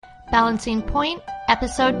Balancing Point,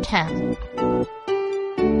 Episode 10.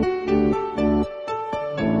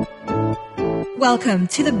 Welcome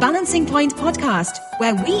to the Balancing Point podcast,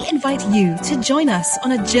 where we invite you to join us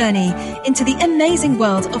on a journey into the amazing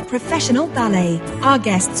world of professional ballet. Our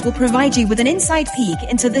guests will provide you with an inside peek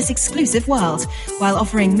into this exclusive world, while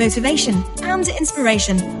offering motivation and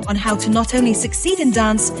inspiration on how to not only succeed in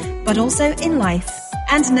dance, but also in life.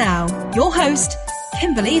 And now, your host,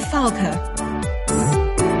 Kimberly Falker.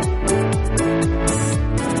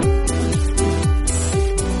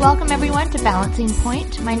 Welcome everyone to Balancing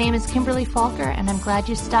Point. My name is Kimberly Falker and I'm glad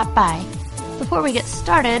you stopped by. Before we get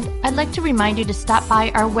started, I'd like to remind you to stop by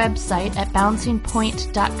our website at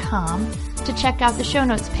balancingpoint.com to check out the show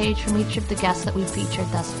notes page from each of the guests that we've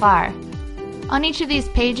featured thus far. On each of these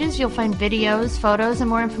pages, you'll find videos, photos, and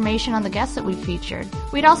more information on the guests that we've featured.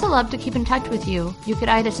 We'd also love to keep in touch with you. You could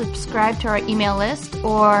either subscribe to our email list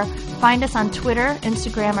or find us on Twitter,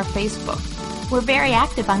 Instagram, or Facebook. We're very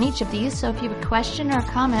active on each of these, so if you have a question or a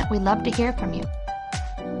comment, we'd love to hear from you.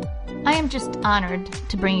 I am just honored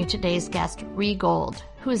to bring you today's guest, Ree Gold,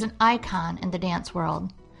 who is an icon in the dance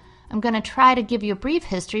world. I'm going to try to give you a brief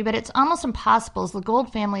history, but it's almost impossible as the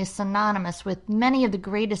Gold family is synonymous with many of the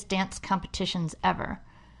greatest dance competitions ever.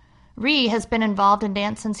 Ree has been involved in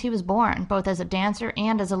dance since he was born, both as a dancer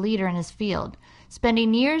and as a leader in his field,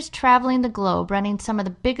 spending years traveling the globe running some of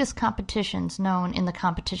the biggest competitions known in the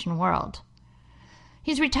competition world.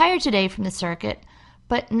 He's retired today from the circuit,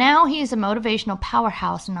 but now he is a motivational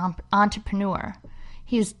powerhouse and entrepreneur.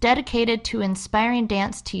 He is dedicated to inspiring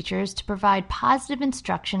dance teachers to provide positive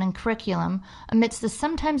instruction and curriculum amidst the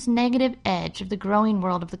sometimes negative edge of the growing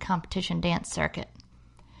world of the competition dance circuit.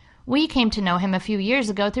 We came to know him a few years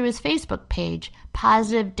ago through his Facebook page,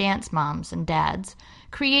 Positive Dance Moms and Dads,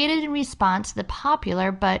 created in response to the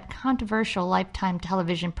popular but controversial Lifetime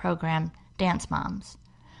television program, Dance Moms.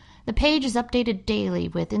 The page is updated daily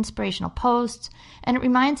with inspirational posts, and it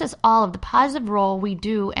reminds us all of the positive role we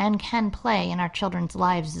do and can play in our children's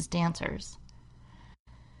lives as dancers.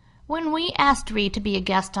 When we asked Ree to be a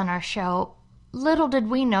guest on our show, little did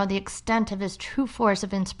we know the extent of his true force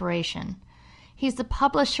of inspiration. He's the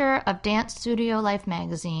publisher of Dance Studio Life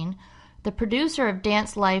magazine, the producer of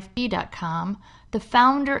DanceLifeB.com, the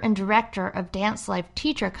founder and director of Dance Life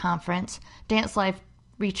Teacher Conference, Dance Life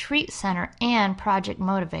Retreat Center, and Project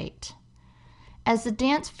Motivate. As the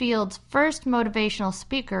dance field's first motivational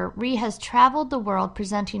speaker, Ree has traveled the world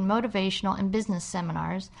presenting motivational and business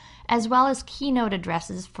seminars, as well as keynote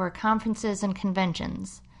addresses for conferences and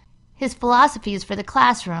conventions. His philosophies for the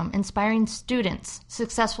classroom, inspiring students,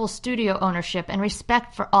 successful studio ownership, and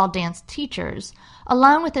respect for all dance teachers,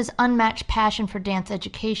 along with his unmatched passion for dance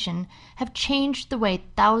education, have changed the way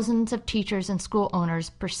thousands of teachers and school owners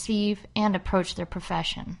perceive and approach their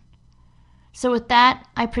profession. So with that,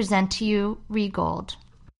 I present to you Ree Gold.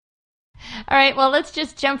 All right, well, let's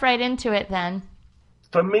just jump right into it then.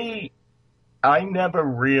 For me, I never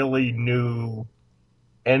really knew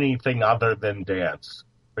anything other than dance.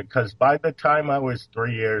 Because by the time I was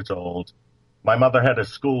 3 years old, my mother had a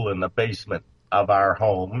school in the basement of our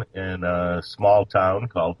home in a small town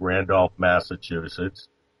called Randolph, Massachusetts.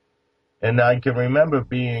 And I can remember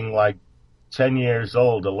being like 10 years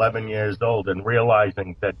old, 11 years old, and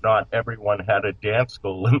realizing that not everyone had a dance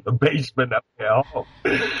school in the basement of their home.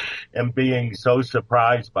 And being so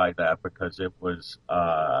surprised by that because it was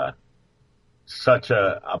such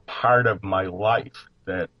a part of my life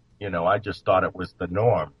that, you know, I just thought it was the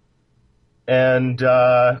norm. And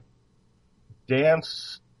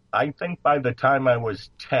dance, I think by the time I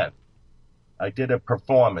was 10, I did a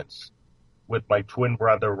performance with my twin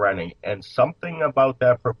brother, Rennie. And something about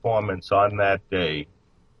that performance on that day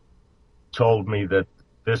told me that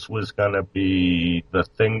this was going to be the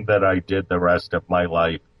thing that I did the rest of my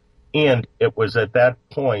life. And it was at that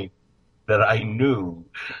point that I knew,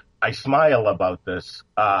 I smile about this,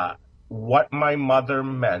 what my mother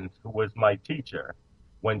meant, who was my teacher,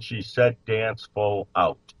 when she said dance full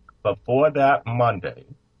out. Before that Monday,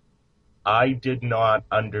 I did not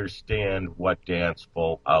understand what dance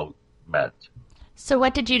full out meant. So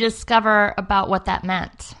what did you discover about what that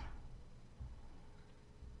meant?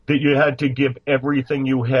 That you had to give everything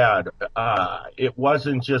you had. It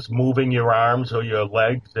wasn't just moving your arms or your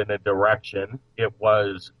legs in a direction. It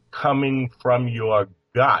was coming from your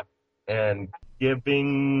gut and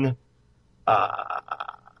giving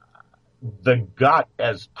the gut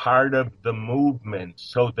as part of the movement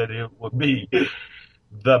so that it would be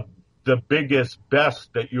the biggest,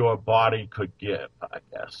 best that your body could give, I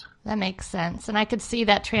guess. That makes sense. And I could see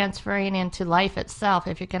that transferring into life itself.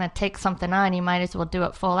 If you're going to take something on, you might as well do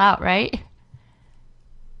it full out, right?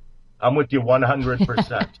 I'm with you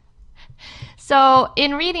 100%. So,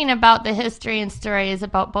 in reading about the history and stories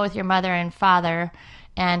about both your mother and father,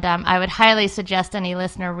 and I would highly suggest any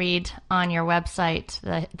listener read on your website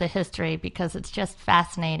the history because it's just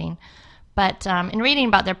fascinating. But in reading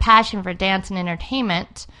about their passion for dance and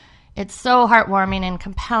entertainment, it's so heartwarming and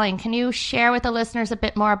compelling. Can you share with the listeners a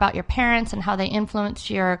bit more about your parents and how they influenced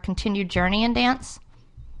your continued journey in dance?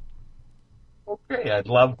 Okay, I'd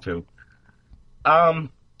love to. I'm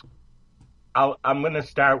going to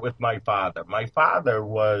start with my father. My father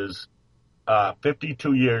was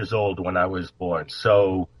 52 years old when I was born,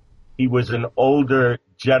 so he was an older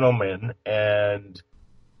gentleman, and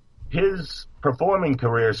his performing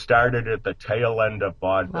career started at the tail end of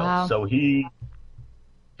vaudeville. Wow. So he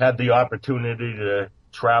had the opportunity to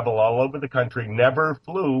travel all over the country, never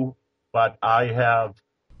flew, but I have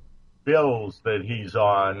bills that he's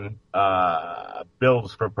on,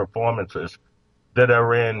 bills for performances that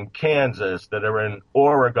are in Kansas, that are in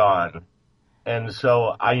Oregon. And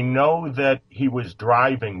so I know that he was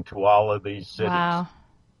driving to all of these cities. Wow.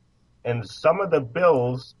 And some of the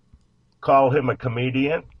bills call him a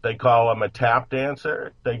comedian. They call him a tap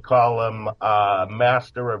dancer. They call him a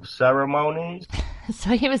master of ceremonies.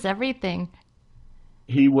 So he was everything.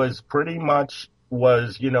 He was pretty much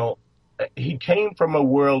he came from a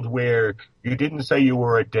world where you didn't say you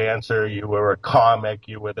were a dancer, you were a comic,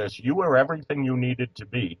 you were this. You were everything you needed to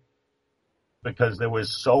be because there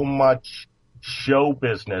was so much show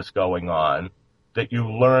business going on that you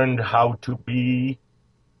learned how to be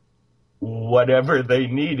whatever they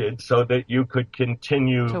needed so that you could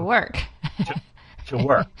continue to work. to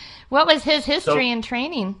work. What was his history and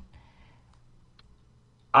training?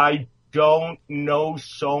 I don't know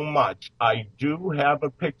so much. I do have a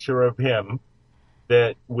picture of him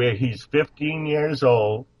where he's 15 years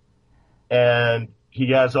old and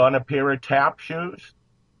he has on a pair of tap shoes,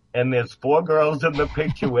 and there's 4 girls in the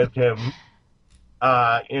picture with him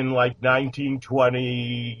in like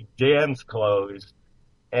 1920 dance clothes.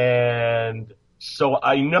 And so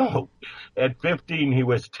I know at 15 he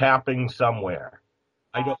was tapping somewhere.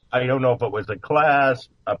 I don't know if it was a class,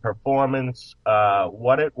 a performance,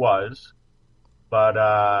 what it was, but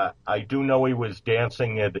I do know he was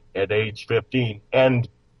dancing at age 15. And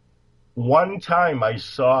one time I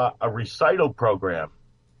saw a recital program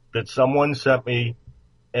that someone sent me,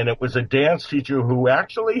 and it was a dance teacher who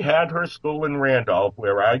actually had her school in Randolph,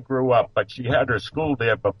 where I grew up, but she had her school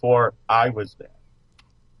there before I was there.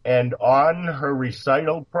 And on her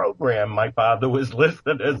recital program, my father was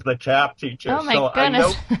listed as the tap teacher. Oh, my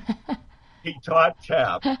goodness. I know he taught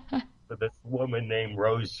tap for this woman named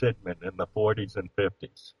Rose Sidman in the 40s and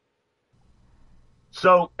 50s.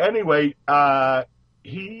 So anyway,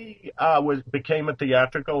 he became a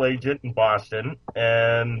theatrical agent in Boston,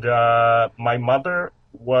 and my mother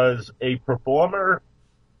was a performer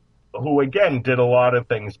who, again, did a lot of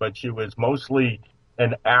things, but she was mostly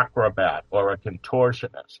an acrobat or a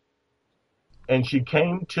contortionist. And she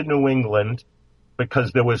came to New England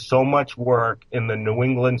because there was so much work in the New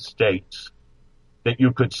England states that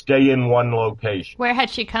you could stay in one location. Where had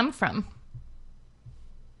she come from?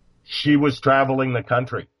 She was traveling the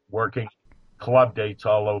country, working club dates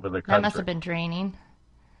all over the country. That must have been draining.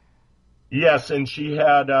 Yes, and she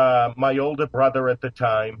had my older brother at the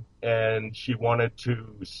time, and she wanted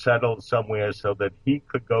to settle somewhere so that he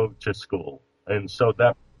could go to school. And so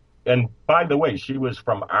and by the way, she was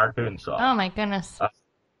from Arkansas. Oh, my goodness.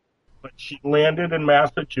 But she landed in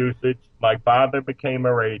Massachusetts. My father became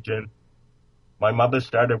her agent. My mother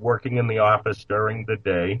started working in the office during the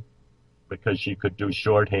day because she could do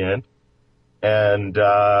shorthand. And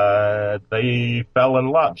they fell in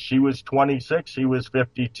love. She was 26. He was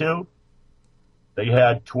 52. They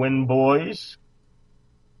had twin boys.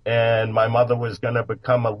 And my mother was going to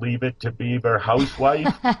become a Leave It to Beaver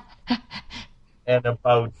housewife. And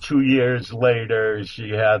about 2 years later, she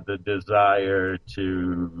had the desire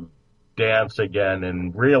to dance again.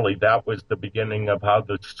 And really, that was the beginning of how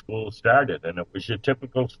the school started. And it was your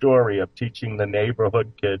typical story of teaching the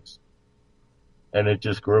neighborhood kids. And it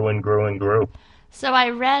just grew and grew and grew. So I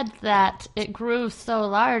read that it grew so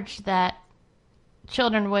large that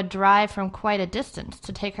children would drive from quite a distance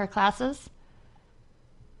to take her classes.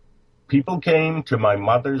 People came to my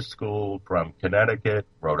mother's school from Connecticut,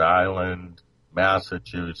 Rhode Island,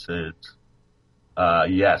 Massachusetts.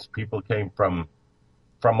 Yes, people came from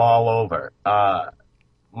all over.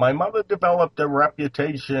 My mother developed a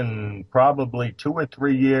reputation probably 2 or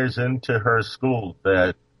 3 years into her school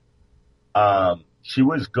that she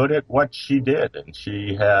was good at what she did, and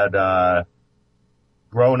she had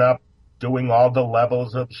grown up doing all the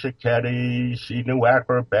levels of Shiketti. She knew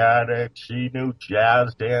acrobatics. She knew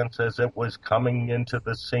jazz dance as it was coming into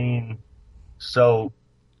the scene. So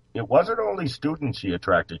it wasn't only students she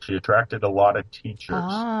attracted a lot of teachers.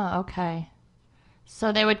 Oh, okay.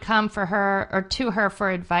 So they would come for her or to her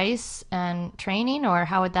for advice and training, or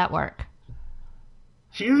how would that work?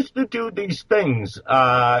 She used to do these things.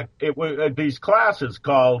 It was these classes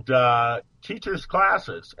called teachers'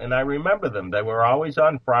 classes, and I remember them. They were always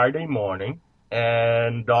on Friday morning,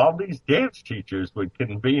 and all these dance teachers would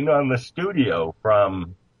convene on the studio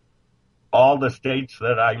from all the states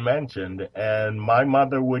that I mentioned, and my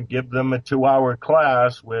mother would give them a 2-hour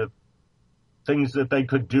class with things that they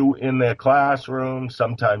could do in their classroom,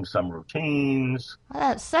 sometimes some routines. Well,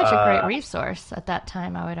 that's such a great resource at that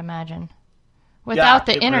time, I would imagine. Without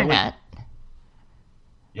the internet.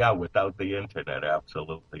 Yeah, without the internet,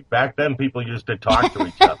 absolutely. Back then, people used to talk to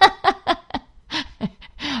each other.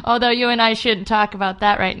 Although you and I shouldn't talk about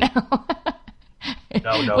that right now.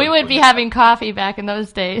 No, we would be having coffee back in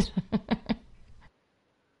those days.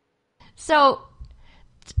 So,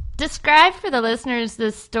 describe for the listeners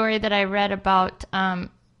this story that I read about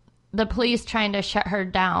the police trying to shut her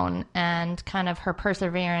down and kind of her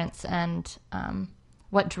perseverance and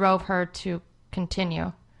what drove her to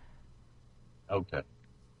continue. Okay.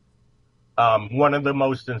 One of the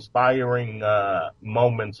most inspiring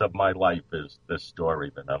moments of my life is this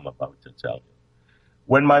story that I'm about to tell you.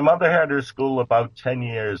 When my mother had her school about 10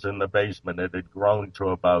 years in the basement, it had grown to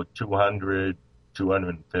about 200,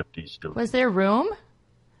 250 students. Was there room?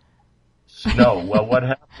 No. Well, what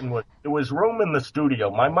happened was there was room in the studio.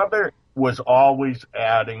 My mother was always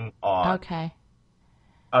adding on. Okay.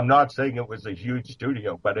 I'm not saying it was a huge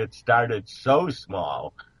studio, but it started so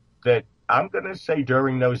small that I'm going to say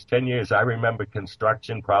during those 10 years, I remember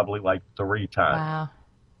construction probably like 3 times. Wow.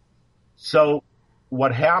 So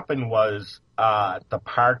what happened was the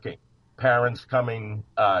parking, parents coming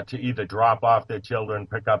to either drop off their children,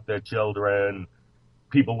 pick up their children.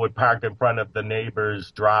 People would park in front of the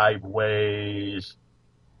neighbors' driveways.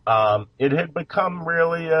 It had become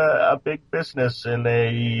really a big business in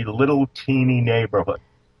a little teeny neighborhood.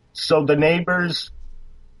 So the neighbors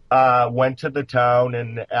went to the town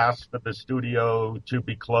and asked for the studio to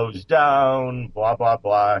be closed down, blah, blah,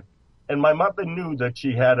 blah. And my mother knew that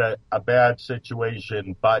she had a bad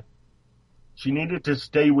situation, but she needed to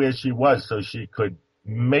stay where she was so she could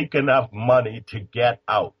make enough money to get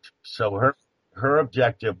out. So her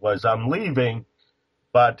objective was, I'm leaving,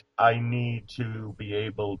 but I need to be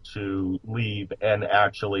able to leave and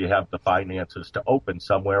actually have the finances to open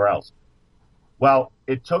somewhere else. Well,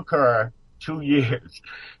 it took her 2 years.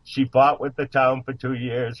 She fought with the town for 2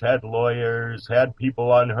 years, had lawyers, had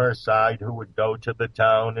people on her side who would go to the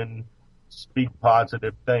town and speak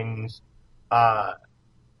positive things.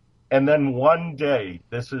 And then one day,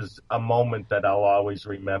 this is a moment that I'll always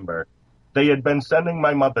remember, they had been sending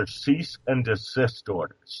my mother cease and desist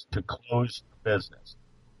orders to close the business.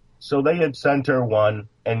 So they had sent her one,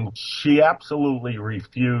 and she absolutely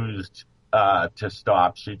refused to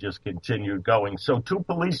stop. She just continued going. So 2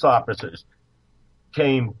 police officers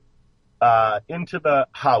came into the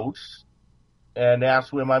house and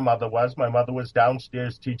asked where my mother was. My mother was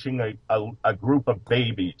downstairs teaching a group of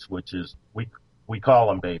babies, which is, we call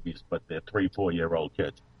them babies, but they're 3-4-year-old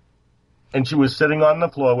kids. And she was sitting on the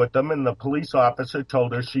floor with them, and the police officer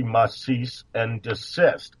told her she must cease and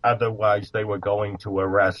desist, otherwise they were going to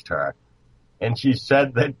arrest her. And she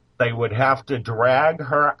said that they would have to drag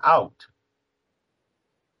her out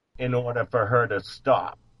in order for her to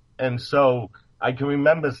stop. And so I can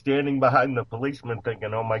remember standing behind the policeman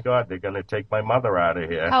thinking, oh my God, they're going to take my mother out of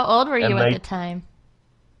here. How old were you at the time?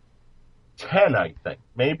 10, I think,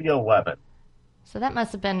 maybe 11. So that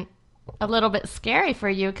must have been a little bit scary for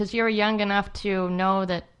you because you were young enough to know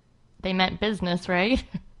that they meant business, right?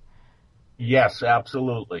 Yes,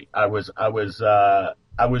 absolutely. I was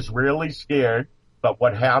really scared, but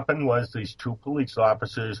what happened was these 2 police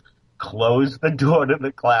officers closed the door to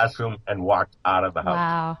the classroom and walked out of the house.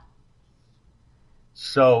 Wow.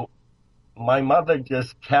 So my mother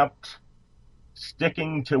just kept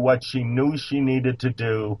sticking to what she knew she needed to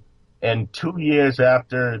do. And 2 years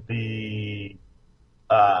after the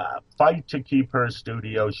fight to keep her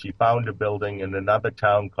studio, she found a building in another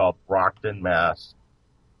town called Brockton, Mass,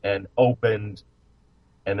 and opened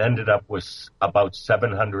and ended up with about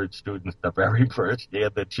 700 students the very first year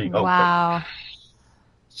that she opened. Wow.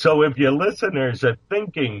 So if your listeners are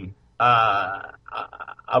thinking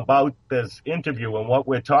about this interview and what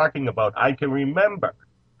we're talking about, I can remember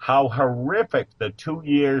how horrific the 2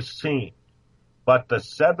 years seemed. But the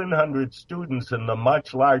 700 students in the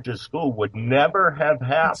much larger school would never have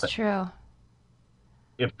That's happened true.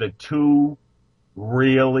 if the 2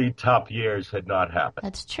 really tough years had not happened.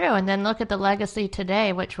 That's true. And then look at the legacy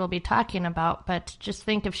today, which we'll be talking about. But just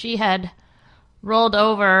think if she had rolled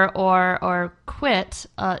over or quit,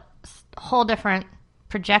 a whole different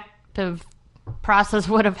projective process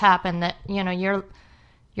would have happened. That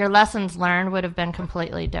your lessons learned would have been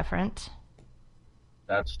completely different.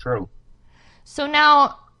 That's true. So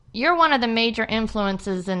now you're one of the major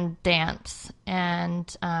influences in dance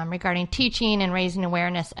and regarding teaching and raising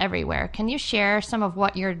awareness everywhere. Can you share some of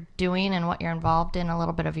what you're doing and what you're involved in, a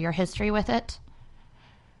little bit of your history with it?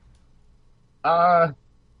 The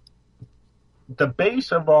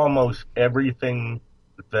base of almost everything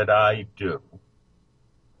that I do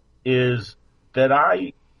is that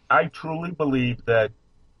I truly believe that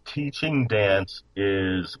teaching dance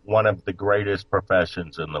is one of the greatest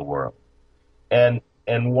professions in the world. And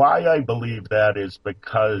why I believe that is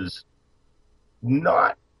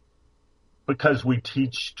not because we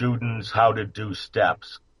teach students how to do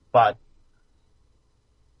steps, but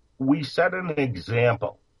we set an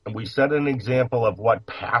example. And we set an example of what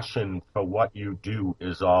passion for what you do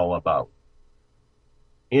is all about.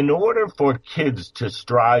 In order for kids to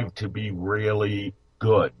strive to be really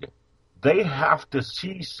good, they have to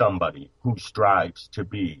see somebody who strives to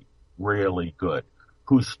be really good,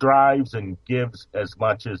 who strives and gives as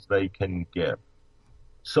much as they can give.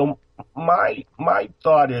 So my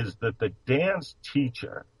thought is that the dance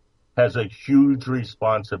teacher has a huge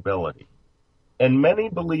responsibility. And many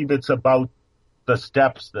believe it's about the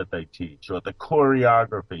steps that they teach, or the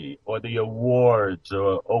choreography, or the awards,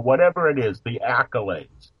 or whatever it is, the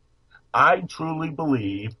accolades. I truly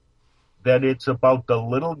believe that it's about the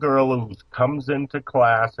little girl who comes into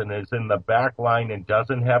class and is in the back line and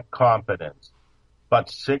doesn't have confidence. But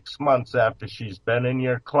 6 months after she's been in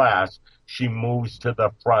your class, she moves to the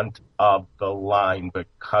front of the line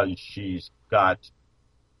because she's got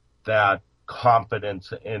that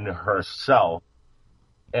confidence in herself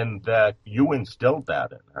and that you instilled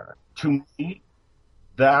that in her. To me,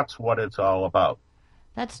 that's what it's all about.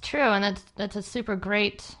 That's true, and that's a super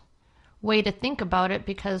great way to think about it,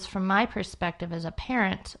 because from my perspective as a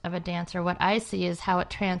parent of a dancer, what I see is how it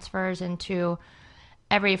transfers into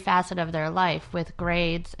every facet of their life, with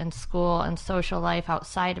grades and school and social life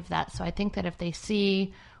outside of that. So I think that if they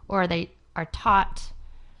see or they are taught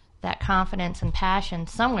that confidence and passion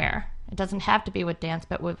somewhere, it doesn't have to be with dance,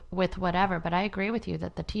 but with whatever. But I agree with you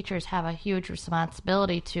that the teachers have a huge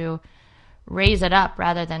responsibility to raise it up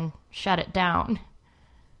rather than shut it down.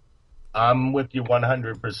 I'm with you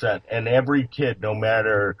 100%. And every kid, no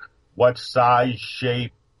matter what size,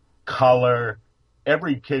 shape, color,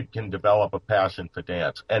 every kid can develop a passion for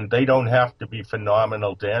dance. And they don't have to be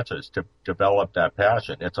phenomenal dancers to develop that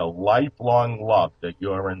passion. It's a lifelong love that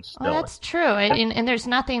you're instilling. Well, that's true. And there's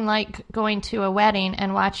nothing like going to a wedding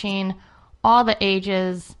and watching all the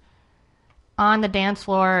ages on the dance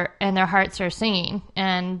floor and their hearts are singing.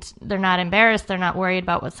 And they're not embarrassed. They're not worried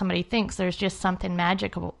about what somebody thinks. There's just something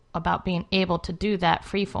magical about being able to do that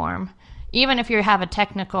free form. Even if you have a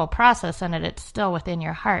technical process in it, it's still within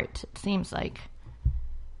your heart, it seems like.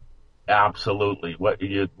 Absolutely. What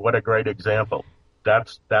a great example.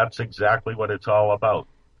 That's exactly what it's all about.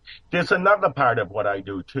 There's another part of what I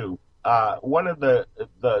do too. One of the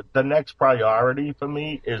next priority for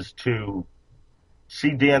me is to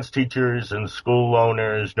see dance teachers and school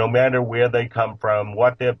owners, no matter where they come from,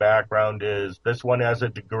 what their background is. This one has a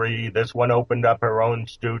degree. This one opened up her own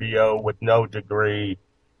studio with no degree.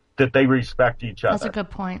 That they respect each other. That's a good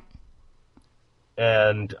point.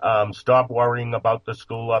 And stop worrying about the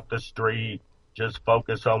school up the street. Just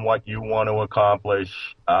focus on what you want to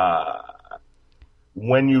accomplish.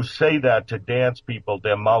 When you say that to dance people,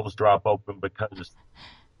 their mouths drop open because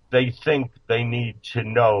they think they need to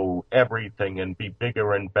know everything and be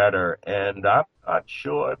bigger and better. And I'm not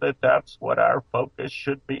sure that that's what our focus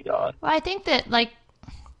should be on. Well, I think that, like,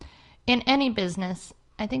 in any business,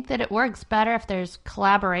 I think that it works better if there's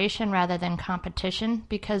collaboration rather than competition,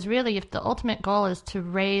 because really if the ultimate goal is to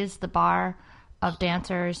raise the bar of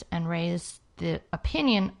dancers and raise the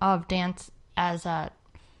opinion of dance as a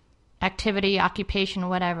activity, occupation,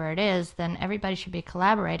 whatever it is, then everybody should be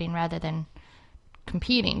collaborating rather than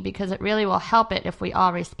competing, because it really will help it if we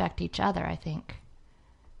all respect each other, I think.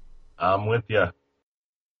 I'm with you.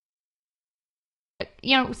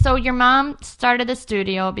 So your mom started the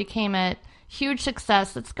studio, became a huge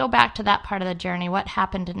success. Let's go back to that part of the journey. What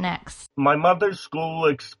happened next? My mother's school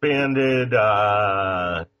expanded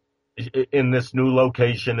in this new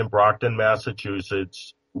location in Brockton,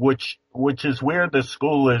 Massachusetts. which is where the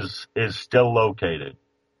school is still located.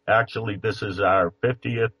 Actually, this is our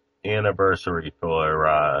 50th anniversary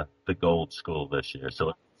for the Gold School this year, so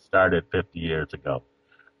it started 50 years ago.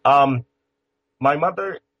 My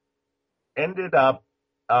mother ended up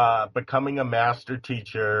becoming a master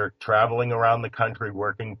teacher, traveling around the country,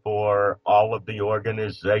 working for all of the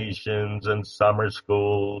organizations and summer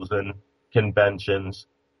schools and conventions.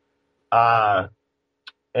 And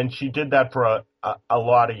she did that for a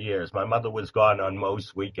lot of years. My mother was gone on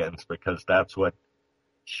most weekends because that's what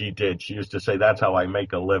she did. She used to say, that's how I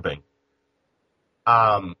make a living.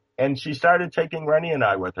 And she started taking Rennie and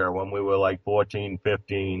I with her when we were like 14,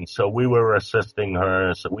 15. So we were assisting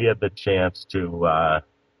her. So we had the chance to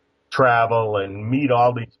travel and meet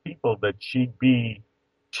all these people that she'd be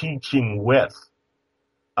teaching with.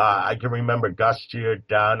 I can remember Gus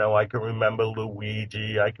Giordano. I can remember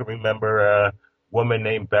Luigi. I can remember a woman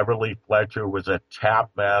named Beverly Fletcher, who was a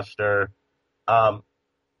tap master.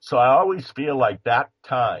 So I always feel like that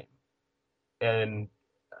time, and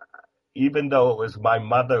even though it was my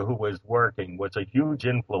mother who was working, was a huge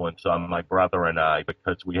influence on my brother and I,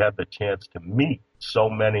 because we had the chance to meet so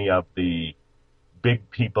many of the big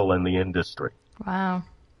people in the industry. Wow.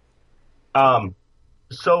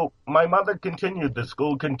 So my mother continued. The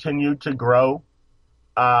school continued to grow.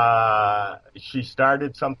 She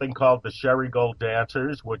started something called the Sherry Gold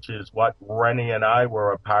Dancers, which is what Rennie and I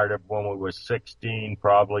were a part of when we were 16,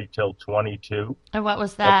 probably till 22. And what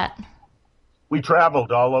was that? We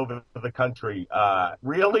traveled all over the country,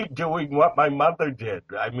 really doing what my mother did.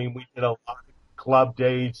 I mean, we did a lot of club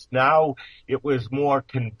days. Now it was more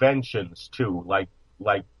conventions too. Like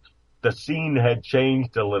the scene had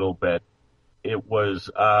changed a little bit. It was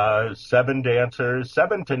 7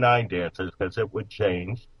 to 9 dancers, because it would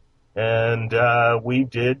change. And we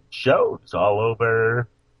did shows all over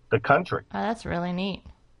the country. Oh, that's really neat.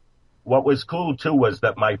 What was cool, too, was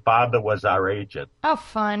that my father was our agent. Oh,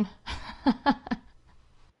 fun.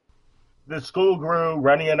 The school grew.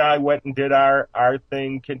 Rennie and I went and did our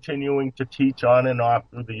thing, continuing to teach on and off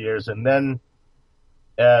through the years. And then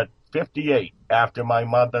at 58, after my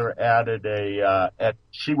mother added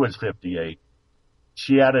she was 58,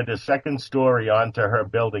 she added a second story onto her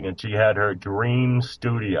building, and she had her dream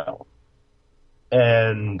studio.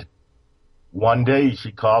 And one day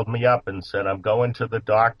she called me up and said, I'm going to the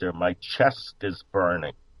doctor. My chest is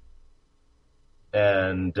burning.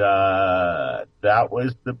 And that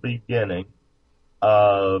was the beginning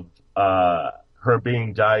of her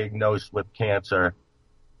being diagnosed with cancer,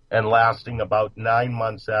 and lasting about 9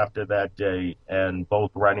 months after that day, and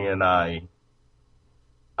both Rennie and I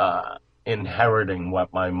inheriting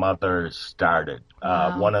what my mother started.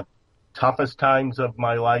 Wow. One of the toughest times of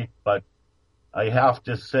my life, but I have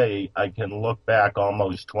to say I can look back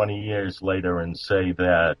almost 20 years later and say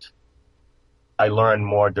that I learned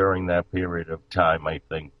more during that period of time, I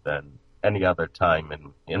think, than any other time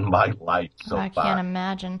in my life so far. I can't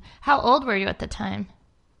imagine. How old were you at the time?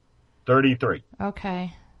 33.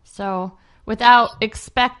 Okay. So without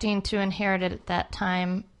expecting to inherit it at that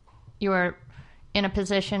time, you were in a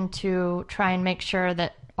position to try and make sure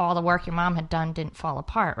that all the work your mom had done didn't fall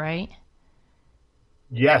apart, right?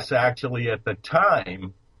 Yes, actually, at the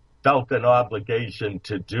time, felt an obligation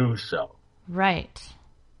to do so. Right.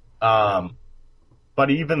 But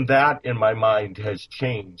even that in my mind has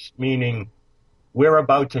changed, meaning we're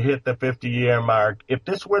about to hit the 50-year mark. If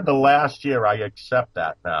this were the last year, I accept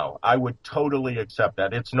that now. I would totally accept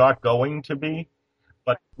that. It's not going to be.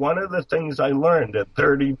 But one of the things I learned at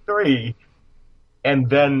 33, and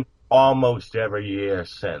then almost every year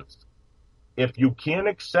since, if you can't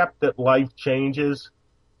accept that life changes,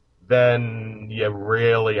 then you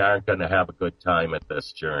really aren't going to have a good time at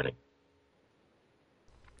this journey.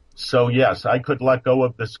 So yes, I could let go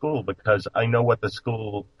of the school because I know what the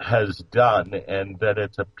school has done, and that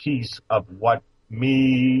it's a piece of what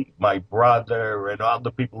me, my brother, and all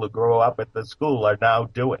the people who grow up at the school are now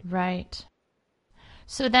doing. Right.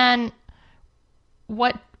 So then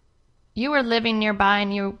what, you were living nearby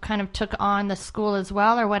and you kind of took on the school as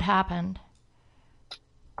well, or what happened?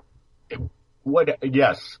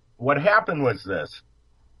 Yes. What happened was this.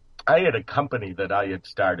 I had a company that I had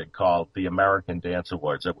started called the American Dance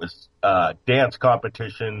Awards. It was dance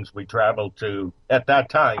competitions. We traveled to, at that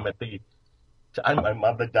time, at the time my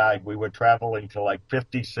mother died, we were traveling to like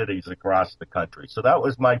 50 cities across the country. So that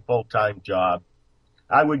was my full-time job.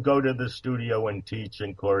 I would go to the studio and teach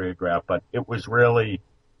and choreograph, but it was really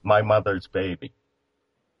my mother's baby.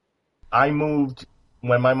 When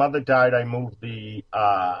my mother died, I moved the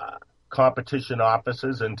competition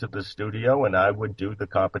offices into the studio, and I would do the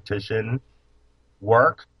competition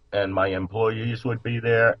work. and my employees would be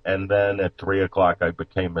there. And then at 3 o'clock, I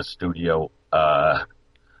became a studio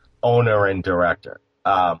owner and director.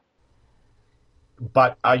 But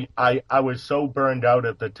I was so burned out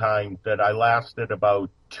at the time that I lasted about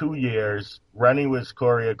 2 years. Rennie was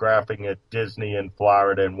choreographing at Disney in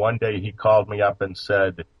Florida, and one day he called me up and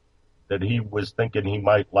said that he was thinking he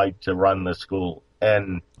might like to run the school.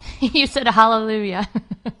 And you said hallelujah.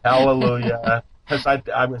 Hallelujah. Because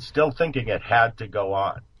I was still thinking it had to go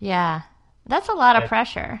on. Yeah. That's a lot of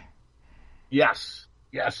pressure. Yes.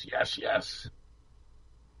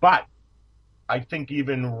 But I think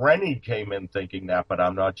even Rennie came in thinking that, but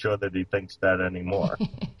I'm not sure that he thinks that anymore.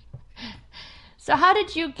 So how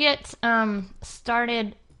did you get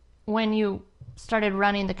started when you started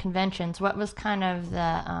running the conventions? What was kind of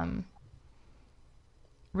the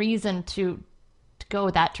reason to go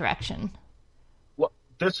that direction? Well,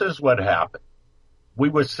 this is what happened. We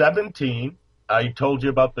were 17. I told you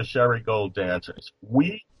about the Sherry Gold dancers.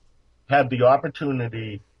 We had the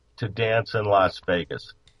opportunity to dance in Las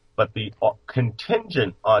Vegas, but the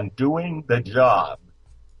contingent on doing the job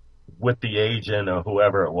with the agent or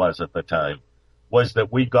whoever it was at the time was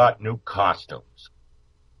that we got new costumes.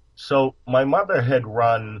 So my mother had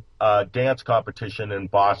run a dance competition in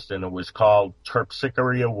Boston. It was called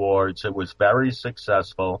Terpsichore Awards. It was very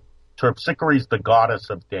successful. Terpsichore is the goddess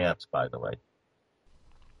of dance, by the way.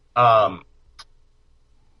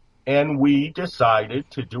 And we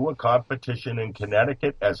decided to do a competition in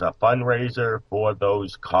Connecticut as a fundraiser for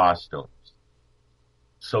those costumes.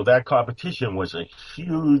 So that competition was a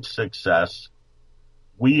huge success.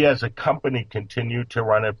 We as a company continued to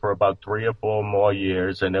run it for about 3 or 4 more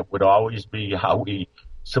years, and it would always be how we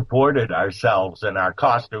supported ourselves and our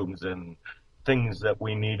costumes and things that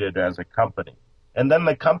we needed as a company. And then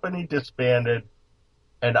the company disbanded,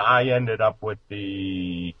 and I ended up with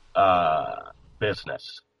the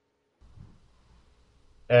business.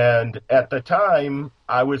 And at the time,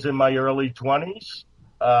 I was in my early 20s.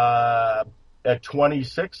 At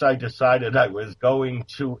 26, I decided I was going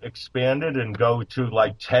to expand it and go to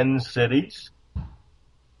like 10 cities.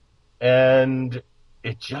 And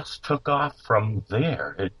it just took off from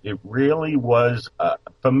there. It really was,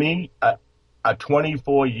 for me, a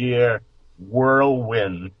 24-year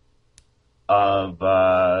whirlwind of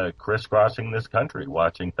crisscrossing this country,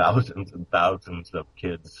 watching thousands and thousands of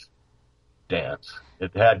kids dance.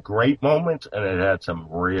 It had great moments, and it had some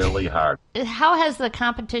really hard. How has the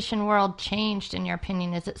competition world changed, in your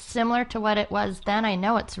opinion? Is it similar to what it was then? I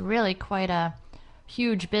know it's really quite a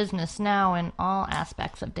huge business now in all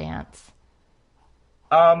aspects of dance.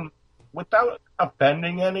 Without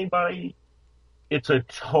offending anybody, it's a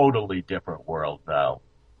totally different world now.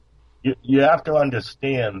 You have to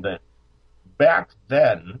understand that back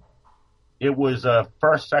then, it was a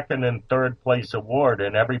first, second, and third place award,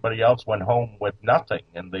 and everybody else went home with nothing,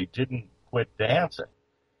 and they didn't quit dancing.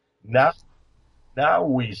 Now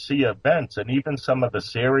we see events, and even some of the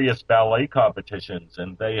serious ballet competitions,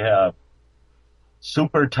 and they have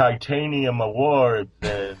super titanium awards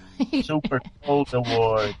and super gold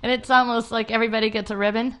awards. And it's almost like everybody gets a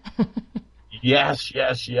ribbon. Yes.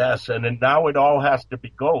 And then now it all has to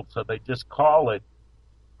be gold, so they just call it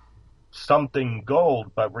something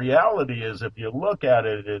gold, but reality is, if you look at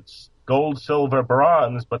it, it's gold, silver,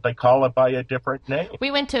 bronze, but they call it by a different name.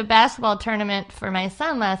 We went to a basketball tournament for my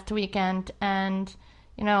son last weekend, and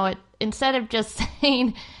instead of just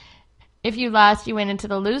saying if you lost, you went into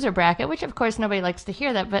the loser bracket, which of course nobody likes to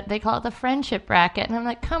hear that, but they call it the friendship bracket, and I'm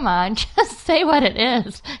like, come on, just say what it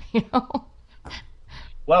is,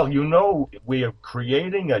 Well, we are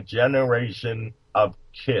creating a generation of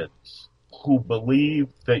kids who believe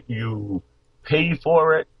that you pay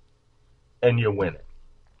for it and you win it.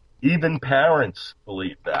 Even parents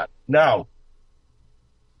believe that. Now,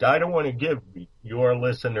 I don't want to give your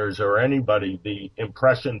listeners or anybody the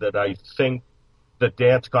impression that I think the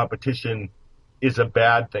dance competition is a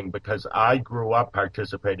bad thing, because I grew up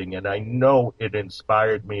participating, and I know it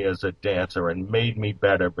inspired me as a dancer and made me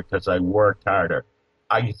better because I worked harder.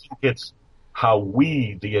 I think it's how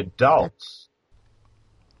we, the adults,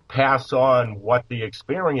 pass on what the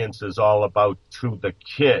experience is all about to the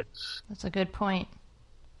kids. That's a good point.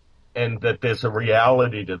 And that there's a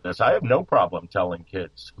reality to this. I have no problem telling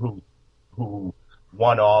kids who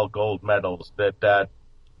won all gold medals that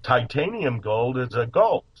titanium gold is a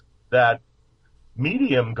gold, that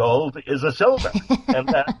medium gold is a silver, and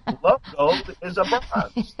that love gold is a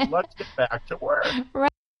bronze. Let's get back to work.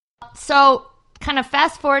 Right. So kind of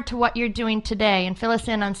fast forward to what you're doing today and fill us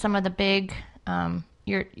in on some of the big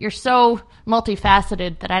You're so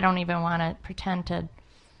multifaceted that I don't even want to pretend to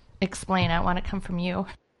explain. I want to come from you.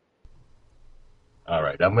 All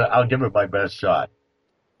right, I'll give it my best shot.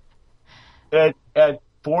 At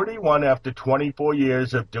 41, after 24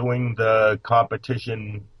 years of doing the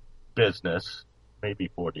competition business,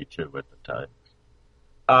 maybe 42 at the time,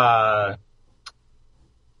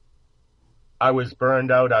 I was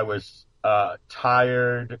burned out. I was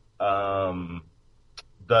tired. The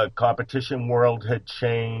competition world had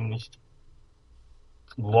changed.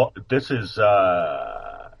 This is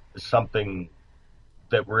something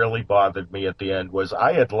that really bothered me at the end was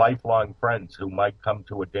I had lifelong friends who might come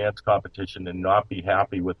to a dance competition and not be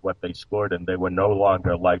happy with what they scored, and they were no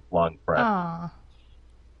longer lifelong friends. Aww.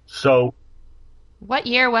 So, what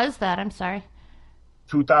year was that? I'm sorry.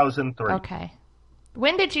 2003. Okay.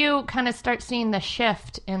 When did you kind of start seeing the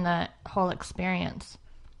shift in the whole experience?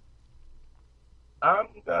 I'm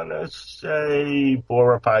going to say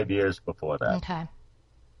 4 or 5 years before that. Okay.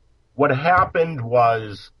 What happened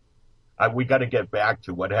was, we got to get back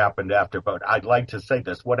to what happened after, but I'd like to say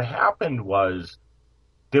this. What happened was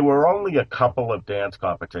there were only a couple of dance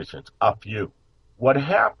competitions, a few. What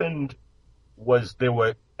happened was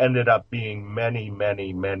ended up being many,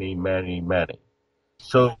 many, many, many, many.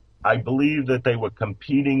 So I believe that they were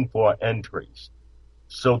competing for entries.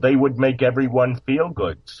 So they would make everyone feel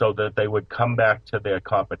good so that they would come back to their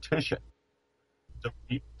competition.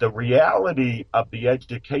 The reality of the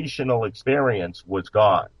educational experience was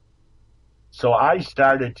gone. So I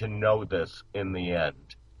started to know this in the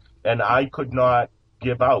end, and I could not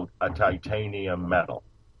give out a titanium medal.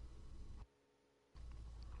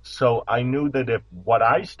 So I knew that if what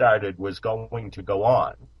I started was going to go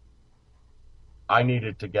on, I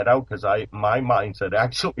needed to get out because my mindset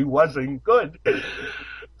actually wasn't good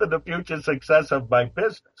for the future success of my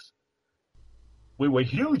business. We were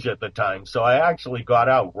huge at the time, so I actually got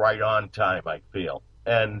out right on time, I feel.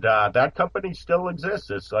 And that company still exists.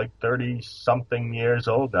 It's like 30-something years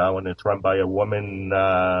old now, and it's run by a woman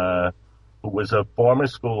who was a former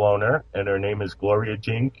school owner, and her name is Gloria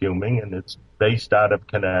Jean Cuming, and it's based out of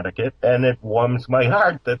Connecticut. And it warms my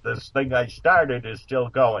heart that this thing I started is still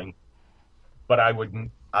going. But I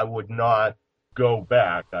would not go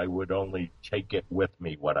back. I would only take it with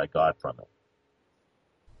me, what I got from it.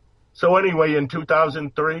 So anyway, in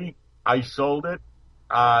 2003, I sold it.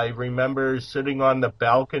 I remember sitting on the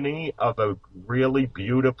balcony of a really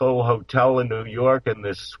beautiful hotel in New York in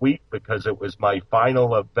this suite because it was my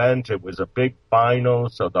final event. It was a big final,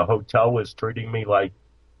 so the hotel was treating me like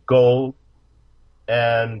gold.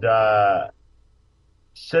 And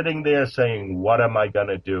sitting there saying, what am I going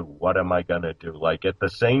to do? What am I going to do? Like at the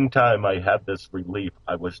same time I had this relief,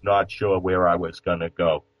 I was not sure where I was going to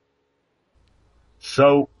go.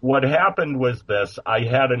 So what happened was this. I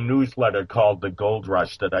had a newsletter called The Gold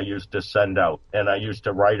Rush that I used to send out, and I used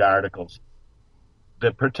to write articles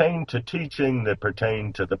that pertained to teaching, that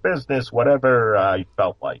pertained to the business, whatever I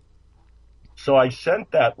felt like. So I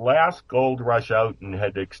sent that last Gold Rush out and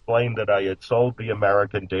had explained that I had sold the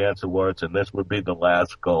American Dance Awards, and this would be the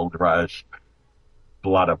last Gold Rush,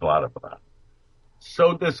 blah, blah, blah, blah.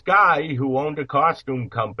 So this guy who owned a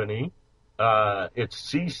costume company,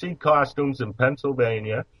 it's CC Costumes in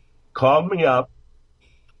Pennsylvania, called me up.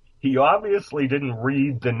 He obviously didn't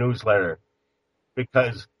read the newsletter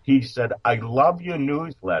because he said, I love your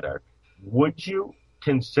newsletter. Would you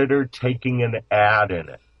consider taking an ad in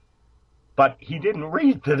it? But he didn't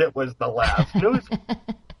read that it was the last newsletter.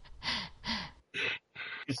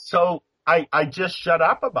 So I just shut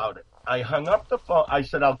up about it. I hung up the phone. I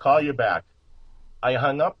said, I'll call you back. I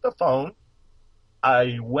hung up the phone.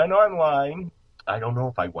 I went online. I don't know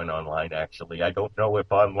if I went online, actually. I don't know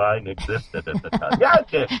if online existed at the time. Yeah, it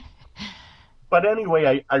did. But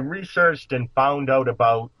anyway, I researched and found out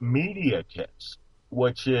about media kits,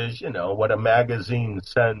 which is, what a magazine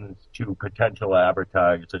sends to potential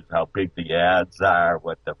advertisers, how big the ads are,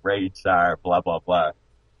 what the rates are, blah, blah, blah.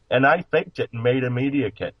 And I faked it and made a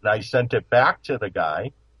media kit. And I sent it back to the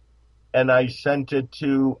guy. And I sent it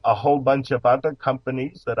to a whole bunch of other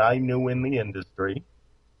companies that I knew in the industry.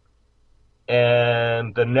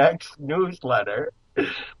 And the next newsletter,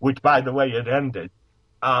 which, by the way, it ended,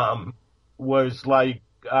 was like,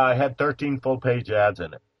 had 13 full-page ads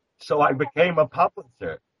in it. So I became a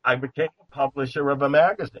publisher. I became a publisher of a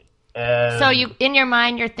magazine. And so in your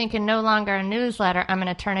mind, you're thinking no longer a newsletter, I'm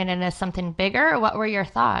going to turn it into something bigger? What were your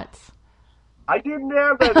thoughts? I didn't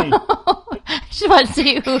have any. I just want to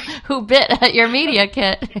see who bit at your media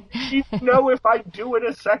kit. Even know if I do it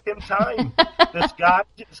a second time. This guy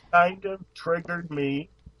just kind of triggered me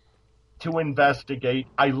to investigate.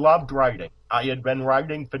 I loved writing. I had been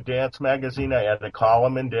writing for Dance Magazine. I had a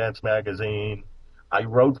column in Dance Magazine. I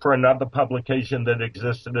wrote for another publication that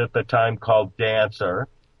existed at the time called Dancer.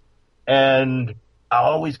 And I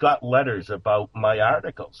always got letters about my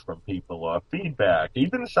articles from people or feedback,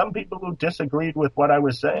 even some people who disagreed with what I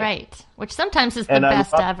was saying. Right. Which sometimes is the And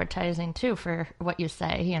best advertising, too, for what you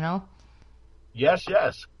say, Yes,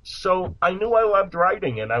 yes. So I knew I loved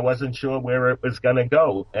writing, and I wasn't sure where it was going to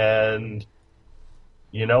go. And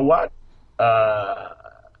you know what?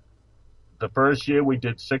 The first year we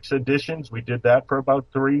did 6 editions. We did that for about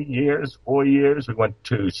 4 years. We went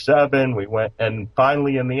to 7. And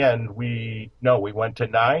finally in the end, we went to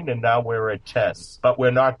 9, and now we're at 10. But we're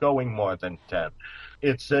not going more than 10.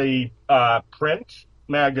 It's a print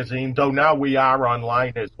magazine, though now we are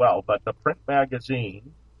online as well. But the print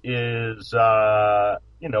magazine is, a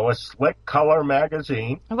slick color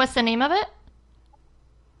magazine. What's the name of it?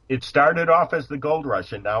 It started off as the Gold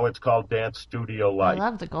Rush, and now it's called Dance Studio Life. I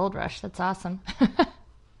love the Gold Rush. That's awesome.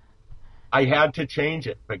 I had to change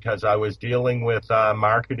it because I was dealing with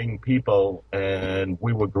marketing people, and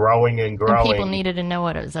we were growing and growing. And people needed to know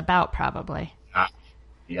what it was about, probably.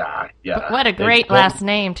 Yeah. But what a great last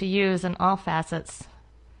name to use in all facets.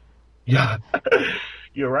 Yeah,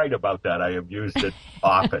 you're right about that. I have used it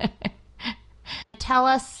often. Tell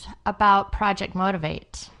us about Project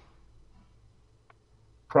Motivate.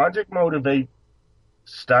 Project Motivate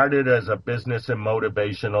started as a business and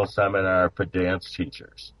motivational seminar for dance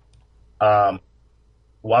teachers.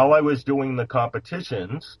 While I was doing the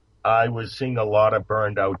competitions, I was seeing a lot of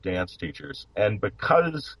burned out dance teachers. And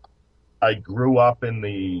because I grew up in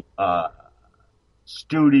the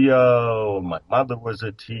studio, my mother was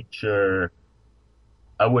a teacher,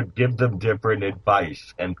 I would give them different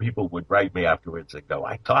advice, and people would write me afterwards and go,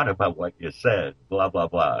 I thought about what you said, blah, blah,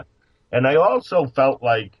 blah. And I also felt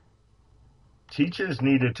like teachers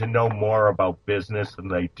needed to know more about business than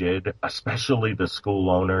they did, especially the school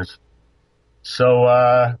owners. So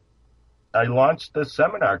I launched this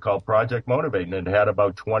seminar called Project Motivate, and it had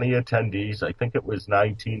about 20 attendees. I think it was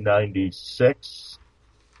 1996.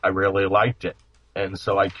 I really liked it. And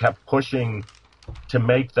so I kept pushing to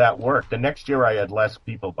make that work. The next year I had less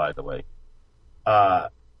people, by the way.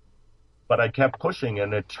 But I kept pushing,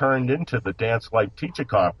 and it turned into the Dance Life Teacher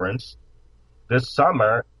Conference. This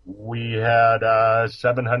summer, we had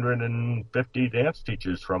 750 dance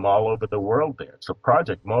teachers from all over the world there. So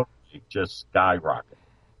Project Motivate just skyrocketed.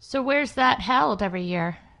 So where's that held every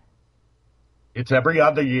year? It's every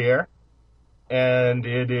other year, and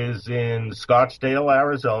it is in Scottsdale,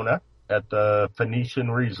 Arizona, at the Phoenician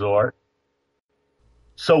Resort.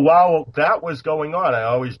 So while that was going on, I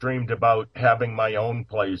always dreamed about having my own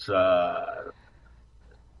place,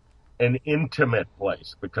 an intimate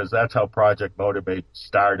place, because that's how Project Motivate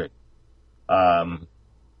started. And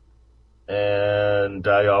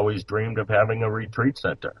I always dreamed of having a retreat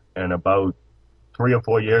center. And about 3 or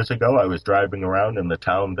 4 years ago, I was driving around in the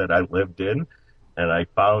town that I lived in, and I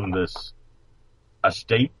found this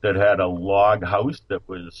estate that had a log house that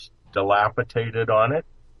was dilapidated on it.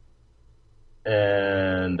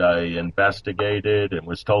 And I investigated and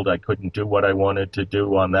was told I couldn't do what I wanted to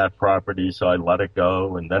do on that property, so I let it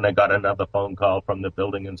go. And then I got another phone call from the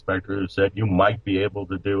building inspector who said, you might be able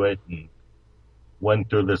to do it, and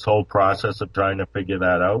went through this whole process of trying to figure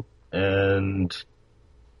that out and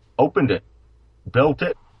opened it, built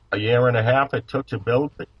it. A year and a half it took to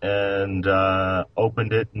build it, and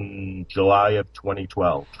opened it in July of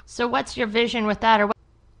 2012. So what's your vision with that?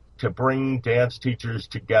 To bring dance teachers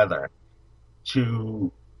together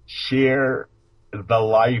to share the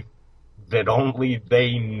life that only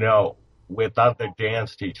they know with other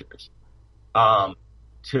dance teachers,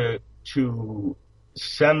 to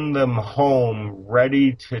send them home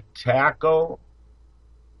ready to tackle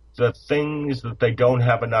the things that they don't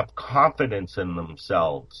have enough confidence in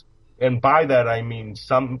themselves. And by that I mean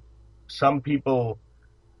some people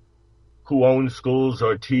who own schools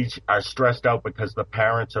or teach are stressed out because the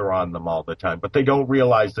parents are on them all the time, but they don't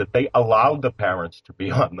realize that they allowed the parents to be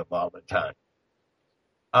on them all the time.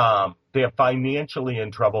 They're financially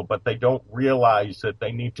in trouble, but they don't realize that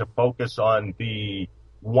they need to focus on the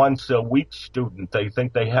once-a-week student. They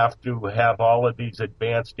think they have to have all of these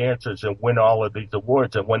advanced dancers and win all of these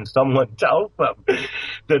awards. And when someone tells them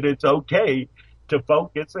that it's okay to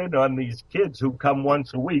focus in on these kids who come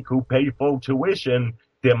once a week, who pay full tuition,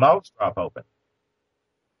 their mouths drop open.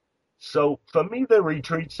 So for me, the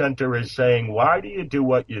retreat center is saying, why do you do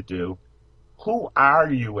what you do? Who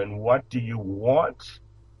are you and what do you want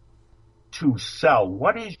to sell?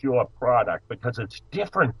 What is your product? Because it's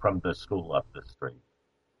different from the school up the street.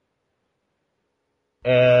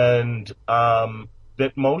 And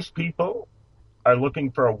that most people are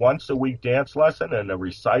looking for a once-a-week dance lesson and a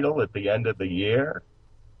recital at the end of the year.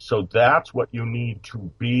 So that's what you need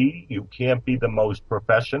to be. You can't be the most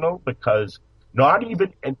professional because Not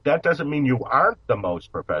even, and that doesn't mean you aren't the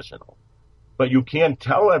most professional, but you can't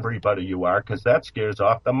tell everybody you are because that scares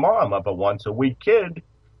off the mom of a once-a-week kid.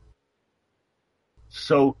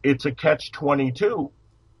 So it's a catch-22,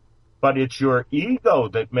 but it's your ego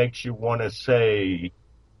that makes you want to say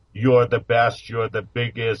you're the best, you're the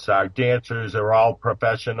biggest, our dancers are all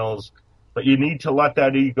professionals. But you need to let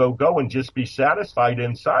that ego go and just be satisfied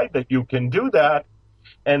inside that you can do that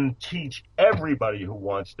and teach everybody who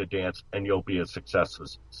wants to dance, and you'll be a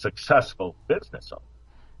successful business owner.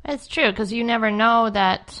 It's true, because you never know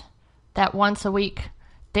that once a week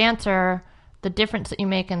dancer, the difference that you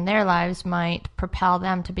make in their lives might propel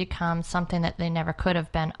them to become something that they never could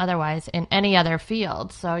have been otherwise in any other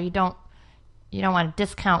field. So you don't want to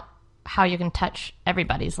discount how you can touch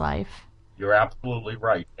everybody's life. You're absolutely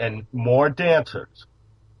right. And more dancers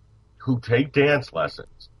who take dance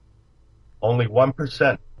lessons, only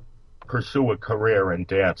 1% pursue a career in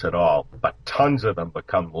dance at all, but tons of them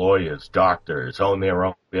become lawyers, doctors, own their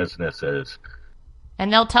own businesses.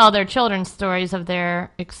 And they'll tell their children stories of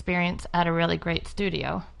their experience at a really great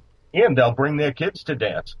studio. And they'll bring their kids to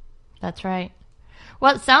dance. That's right.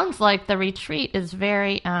 Well, it sounds like the retreat is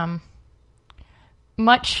very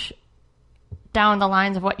much down the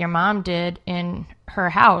lines of what your mom did in her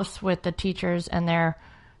house with the teachers and their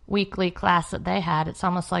weekly class that they had. It's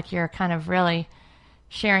almost like you're kind of really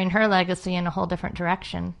sharing her legacy in a whole different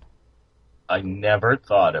direction. I never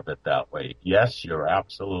thought of it that way. Yes, you're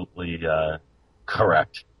absolutely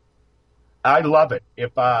correct. I love it.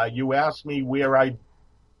 If you ask me where I'd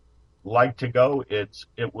like to go, it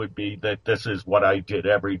would be that this is what I did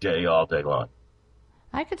every day, all day long.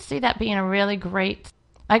 I could see that being a really great...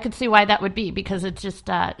 I could see why that would be, because it's just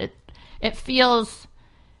it feels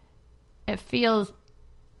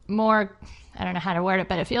more, I don't know how to word it,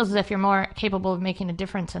 but it feels as if you're more capable of making a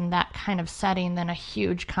difference in that kind of setting than a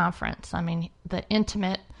huge conference. I mean, the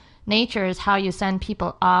intimate nature is how you send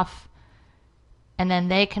people off, and then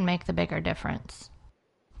they can make the bigger difference.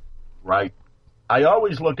 Right. I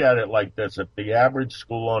always look at it like this. If the average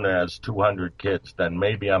school owner has 200 kids, then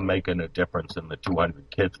maybe I'm making a difference in the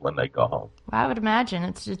 200 kids when they go home. Well, I would imagine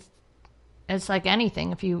it's like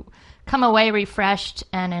anything. If you come away refreshed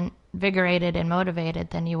and invigorated and motivated,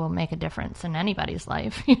 then you will make a difference in anybody's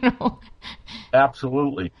life, you know?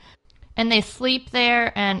 Absolutely. And they sleep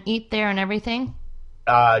there and eat there and everything?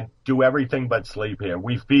 Do everything but sleep here.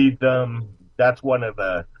 We feed them. That's one of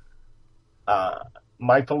the...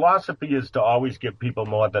 my philosophy is to always give people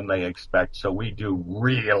more than they expect, so we do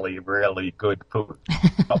really, really good food.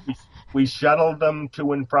 But we shuttle them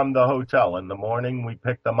to and from the hotel. In the morning, we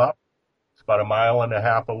pick them up. It's about 1.5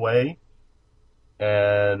 miles away.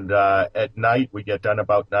 And at night, we get done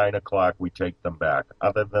about 9 o'clock. We take them back.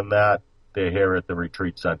 Other than that, they're here at the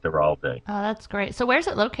retreat center all day. Oh, that's great. So where's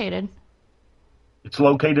it located? It's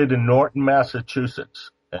located in Norton, Massachusetts.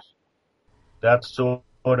 That's sort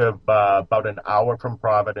of about an hour from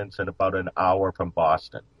Providence and about an hour from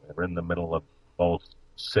Boston. We're in the middle of both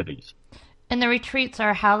cities. And the retreats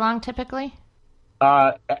are how long typically?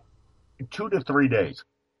 2 to 3 days.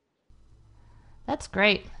 That's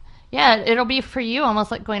great. Yeah, it'll be for you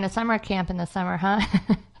almost like going to summer camp in the summer, huh?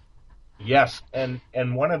 Yes, and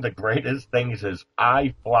one of the greatest things is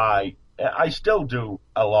I fly. I still do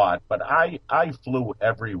a lot, but I flew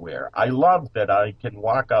everywhere. I love that I can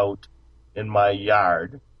walk out in my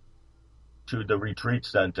yard to the retreat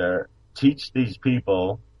center, teach these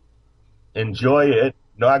people, enjoy it,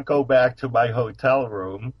 not go back to my hotel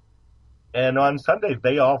room, and on Sunday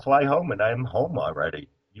they all fly home and I'm home already.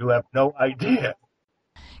 You have no idea.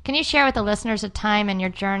 Can you share with the listeners a time in your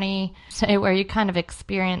journey, say, where you kind of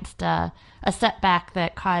experienced a setback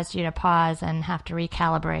that caused you to pause and have to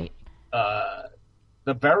recalibrate?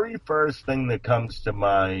 The very first thing that comes to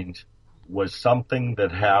mind was something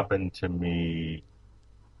that happened to me,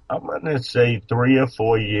 I'm going to say 3 or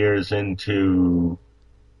 4 years into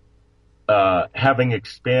having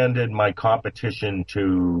expanded my competition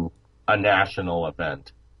to a national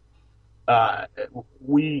event.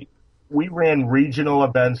 We ran regional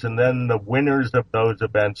events, and then the winners of those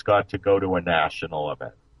events got to go to a national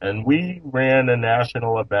event. And we ran a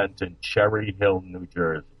national event in Cherry Hill, New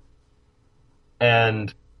Jersey.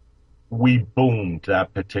 And we boomed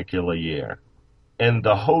that particular year. And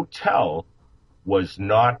the hotel was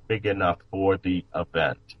not big enough for the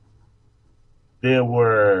event. There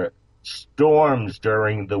were storms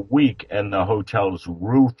during the week, and the hotel's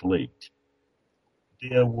roof leaked.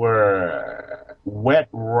 There were wet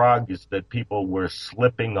rugs that people were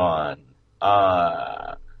slipping on.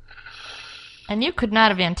 And you could not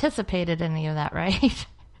have anticipated any of that, right?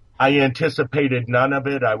 I anticipated none of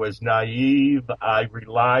it. I was naive. I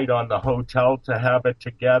relied on the hotel to have it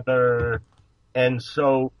together. And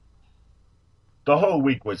so the whole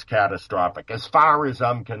week was catastrophic as far as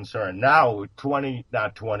I'm concerned. Now,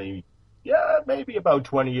 maybe about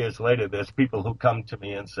 20 years later, there's people who come to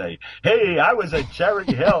me and say, hey, I was at Cherry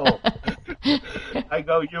Hill. I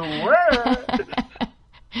go, you were?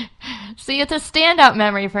 See, it's a standout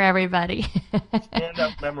memory for everybody.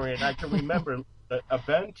 Standout memory. And I can remember the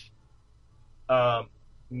event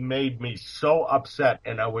made me so upset,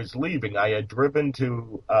 and I was leaving. I had driven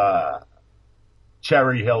to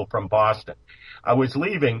Cherry Hill from Boston. I was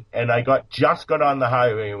leaving, and I just got on the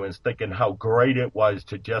highway and was thinking how great it was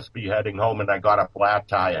to just be heading home, and I got a flat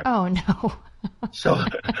tire. Oh, no. So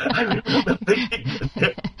I remember thinking,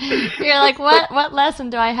 you're like, what lesson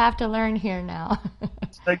do I have to learn here now?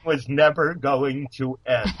 This thing was never going to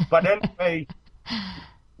end. But anyway,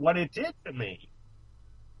 what it did to me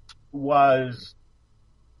was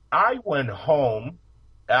I went home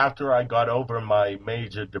after I got over my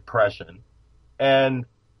major depression and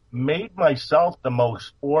made myself the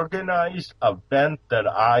most organized event that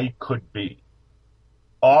I could be.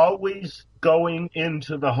 Always going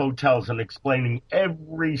into the hotels and explaining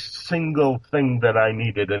every single thing that I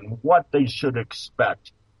needed and what they should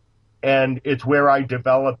expect. And it's where I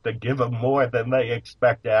developed the give them more than they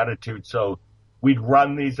expect attitude. So we'd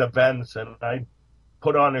run these events and I'd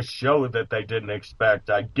put on a show that they didn't expect.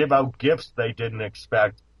 I'd give out gifts they didn't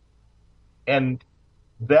expect. And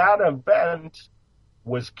that event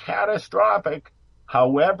was catastrophic.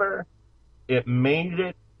 However, it made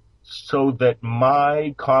it so that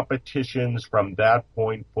my competitions from that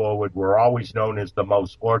point forward were always known as the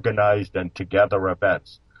most organized and together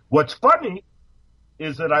events. What's funny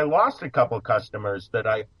is that I lost a couple customers that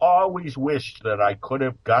I always wished that I could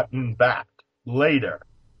have gotten back later.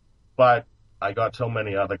 But I got so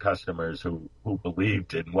many other customers who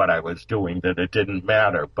believed in what I was doing that it didn't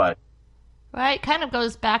matter. But right, it kind of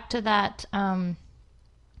goes back to that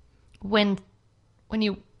when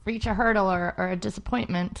you reach a hurdle or a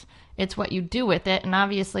disappointment, it's what you do with it. And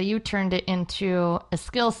obviously you turned it into a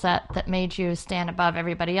skill set that made you stand above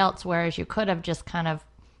everybody else, whereas you could have just kind of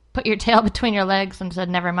put your tail between your legs and said,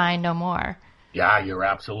 never mind, no more. Yeah, you're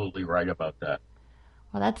absolutely right about that.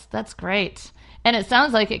 Well, that's great. And it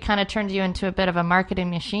sounds like it kind of turned you into a bit of a marketing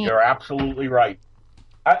machine. You're absolutely right.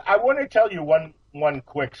 I want to tell you one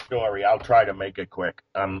quick story. I'll try to make it quick.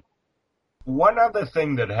 One other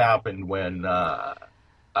thing that happened when I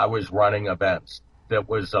was running events that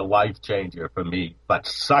was a life changer for me, but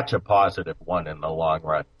such a positive one in the long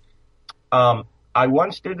run. I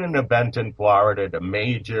once did an event in Florida at a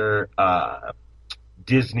major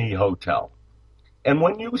Disney hotel. And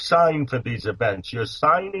when you sign for these events, you're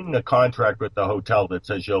signing a contract with the hotel that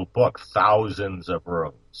says you'll book thousands of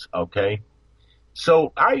rooms, okay?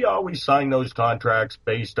 So I always sign those contracts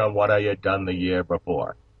based on what I had done the year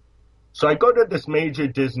before. So I go to this major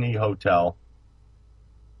Disney hotel,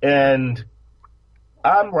 and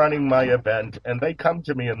I'm running my event, and they come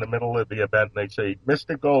to me in the middle of the event, and they say,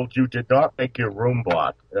 Mr. Gold, you did not make your room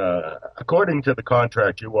block. According to the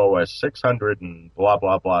contract, you owe us $600 and blah,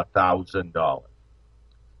 blah, blah, $1,000.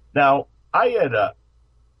 Now, I had a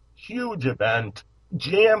huge event,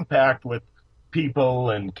 jam-packed with people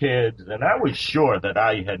and kids, and I was sure that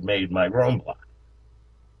I had made my room block.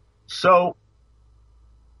 So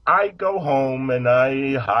I go home and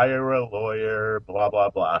I hire a lawyer, blah, blah,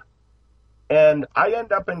 blah. And I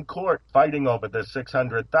end up in court fighting over the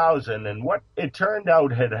 $600,000. And what it turned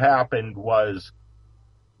out had happened was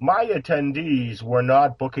my attendees were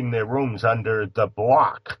not booking their rooms under the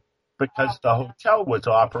block because the hotel was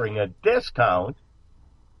offering a discount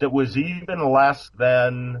that was even less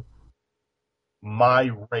than my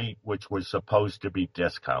rate, which was supposed to be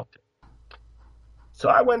discounted. So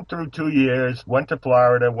I went through 2 years, went to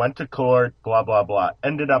Florida, went to court, blah, blah, blah,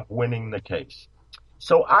 ended up winning the case.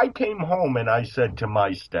 So I came home and I said to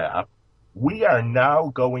my staff, we are now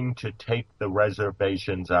going to take the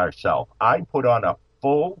reservations ourselves. I put on a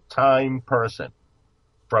full-time person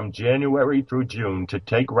from January through June to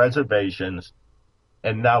take reservations,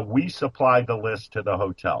 and now we supply the list to the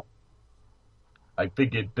hotel. I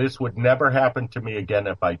figured this would never happen to me again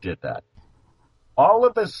if I did that. All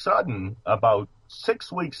of a sudden, about 6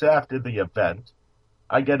 weeks after the event,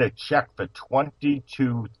 I get a check for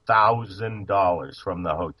 $22,000 from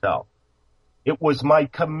the hotel. It was my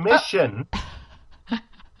commission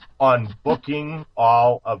on booking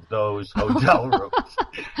all of those hotel rooms.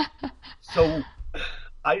 So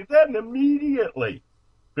I then immediately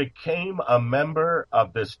became a member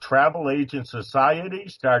of this travel agent society,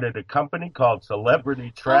 started a company called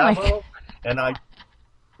Celebrity Travel, and I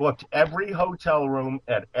booked every hotel room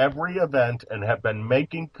at every event and have been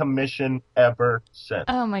making commission ever since.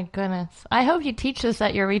 Oh, my goodness. I hope you teach this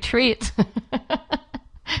at your retreat.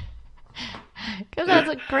 Because that's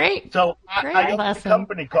a great I own a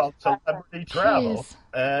company called Celebrity Travel,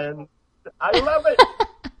 and I love it.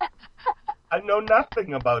 I know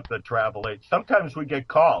nothing about the travel agent. Sometimes we get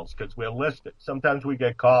calls because we're listed. Sometimes we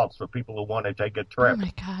get calls for people who want to take a trip. Oh,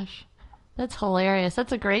 my gosh. That's hilarious.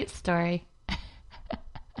 That's a great story.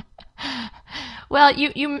 Well,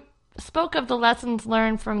 you spoke of the lessons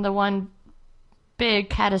learned from the one big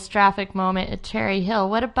catastrophic moment at Cherry Hill.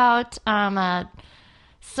 What about a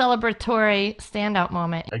celebratory standout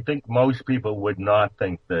moment? I think most people would not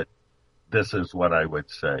think that this is what I would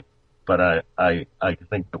say, but I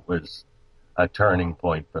think it was a turning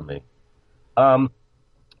point for me.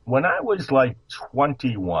 When I was like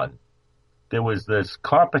 21, there was this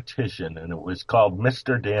competition, and it was called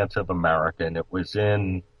Mr. Dance of America, and it was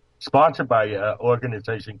sponsored by an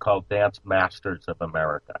organization called Dance Masters of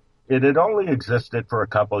America. It had only existed for a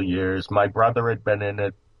couple years. My brother had been in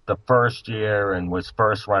it the first year and was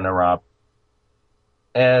first runner-up.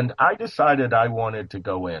 And I decided I wanted to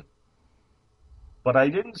go in. But I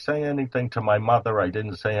didn't say anything to my mother. I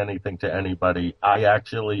didn't say anything to anybody. I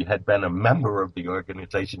actually had been a member of the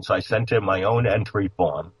organization, so I sent in my own entry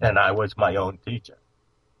form, and I was my own teacher.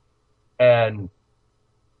 And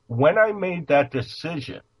when I made that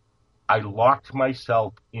decision, I locked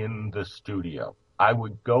myself in the studio. I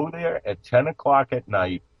would go there at 10 o'clock at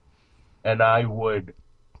night, and I would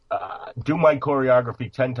do my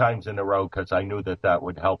choreography 10 times in a row because I knew that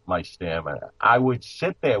would help my stamina. I would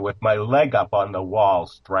sit there with my leg up on the wall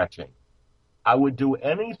stretching. I would do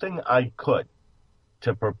anything I could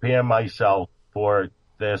to prepare myself for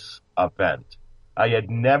this event. I had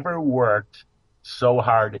never worked so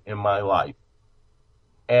hard in my life.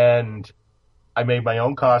 And I made my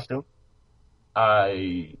own costume.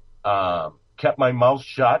 I kept my mouth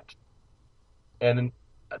shut. And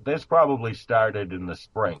this probably started in the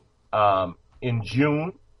spring. In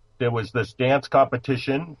June, there was this dance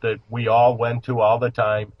competition that we all went to all the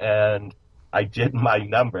time, and I did my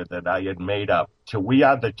number that I had made up to We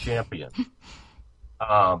Are the Champions.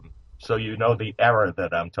 So you know the era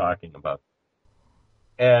that I'm talking about.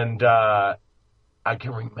 And I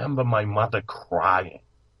can remember my mother crying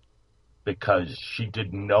because she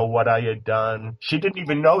didn't know what I had done. She didn't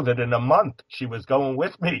even know that in a month she was going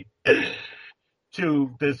with me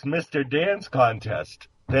to this Mr. Dance contest,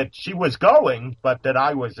 that she was going, but that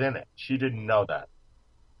I was in it. She didn't know that.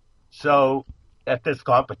 So at this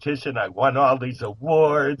competition, I won all these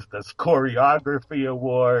awards, this choreography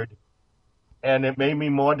award, and it made me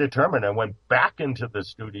more determined. I went back into the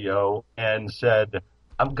studio and said,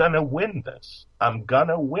 I'm going to win this. I'm going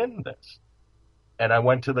to win this. And I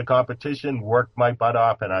went to the competition, worked my butt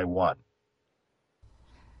off, and I won.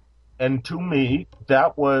 And to me,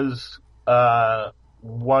 that was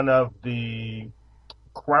one of the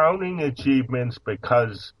crowning achievements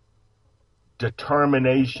because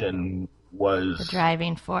determination was the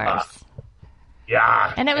driving force.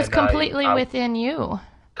 Yeah. And it was completely within you.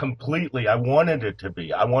 Completely. I wanted it to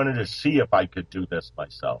be. I wanted to see if I could do this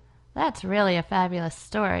myself. That's really a fabulous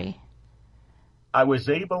story. I was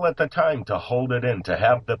able at the time to hold it in, to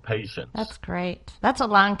have the patience. That's great. That's a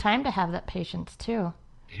long time to have that patience, too.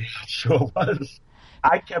 Yeah, it sure was.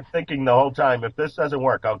 I kept thinking the whole time, if this doesn't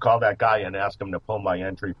work, I'll call that guy and ask him to pull my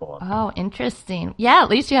entry form. Oh, interesting. Yeah, at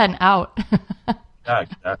least you had an out. Yeah,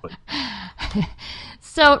 exactly.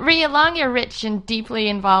 So, Rhea, along your rich and deeply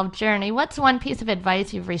involved journey, what's one piece of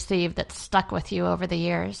advice you've received that's stuck with you over the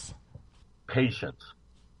years? Patience.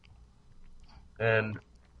 And,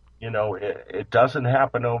 you know, it doesn't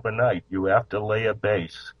happen overnight. You have to lay a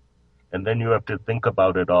base, and then you have to think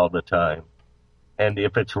about it all the time. And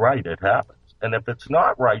if it's right, it happens. And if it's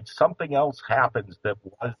not right, something else happens that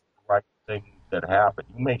was the right thing that happened.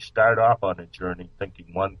 You may start off on a journey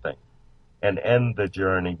thinking one thing and end the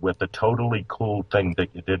journey with a totally cool thing that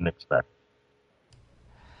you didn't expect.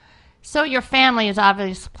 So your family has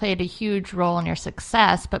obviously played a huge role in your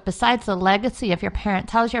success, but besides the legacy of your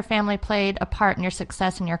parents, how has your family played a part in your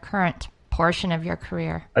success in your current portion of your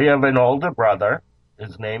career? I have an older brother.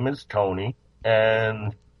 His name is Tony,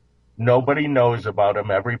 and nobody knows about him.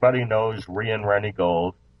 Everybody knows Rhea and Rennie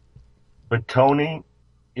Gold. But Tony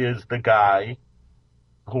is the guy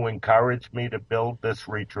who encouraged me to build this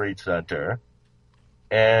retreat center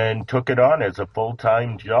and took it on as a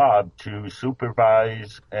full-time job to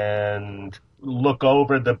supervise and look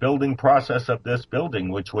over the building process of this building,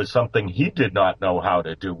 which was something he did not know how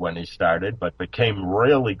to do when he started, but became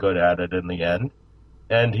really good at it in the end.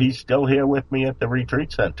 And he's still here with me at the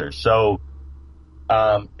retreat center. So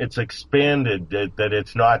it's expanded that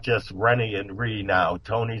it's not just Rennie and Ree now.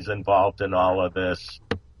 Tony's involved in all of this,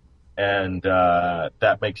 and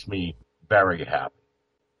that makes me very happy.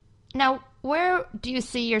 Now, where do you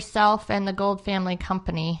see yourself and the Gold Family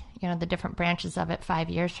Company, the different branches of it 5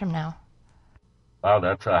 years from now? Oh,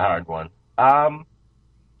 that's a hard one.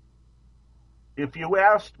 If you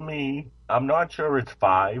asked me, I'm not sure it's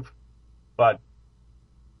 5, but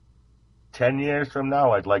 10 years from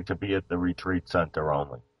now, I'd like to be at the retreat center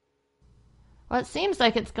only. Well, it seems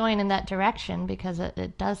like it's going in that direction because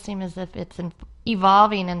it does seem as if it's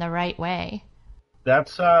evolving in the right way.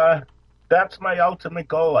 That's my ultimate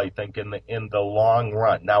goal, I think, in the long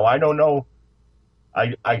run. Now, I don't know.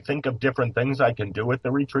 I think of different things I can do at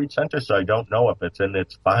the retreat center, so I don't know if it's in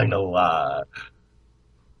its final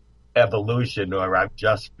evolution or I've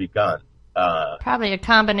just begun. Probably a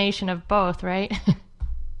combination of both, right?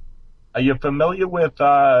 Are you familiar with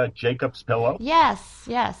Jacob's Pillow? Yes.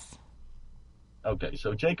 Okay,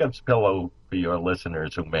 so Jacob's Pillow, for your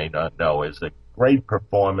listeners who may not know, is a great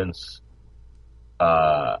performance,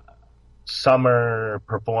 summer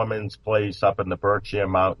performance place up in the Berkshire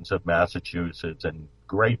Mountains of Massachusetts, and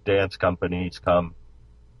great dance companies come,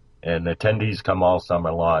 and attendees come all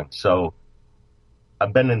summer long. So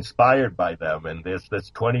I've been inspired by them, and there's this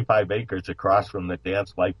 25 acres across from the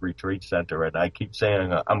Dance Life Retreat Center, and I keep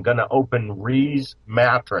saying I'm going to open Ree's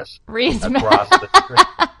Mattress across the street.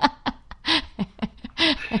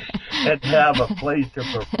 And have a place to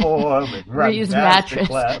perform and run Ree's Mattress.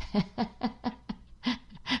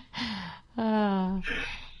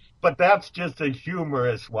 But that's just a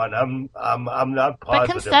humorous one. I'm not positive. But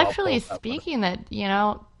conceptually speaking, that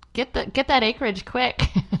get that acreage quick.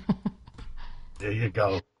 There you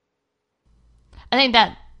go. I think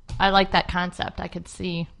I like that concept. I could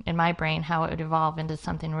see in my brain how it would evolve into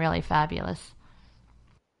something really fabulous.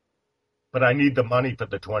 But I need the money for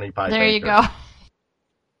the 25 There acres. You go.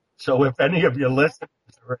 So if any of your listeners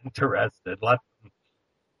are interested, let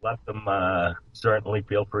them certainly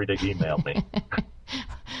feel free to email me.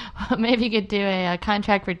 Well, maybe you could do a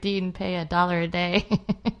contract for deed and pay $1 a day.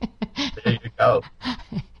 There you go.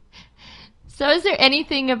 So is there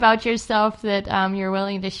anything about yourself that you're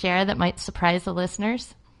willing to share that might surprise the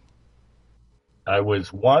listeners? I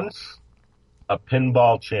was once a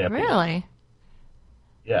pinball champion. Really?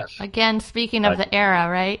 Yes. Again, speaking of the era,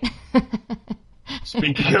 right?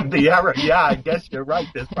 Speaking of the era, yeah, I guess you're right.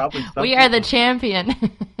 There's probably some We are the champion.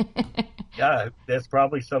 Yeah, there's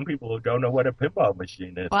probably some people who don't know what a pinball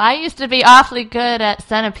machine is. Well, I used to be awfully good at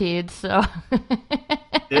centipedes, so...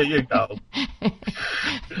 There you go.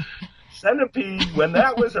 Centipede, when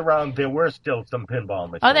that was around, there were still some pinball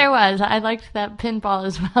machines. Oh, there was. I liked that pinball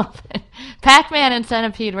as well. Pac-Man and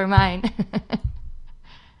Centipede were mine.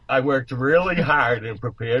 I worked really hard and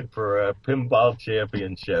prepared for a pinball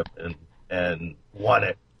championship and won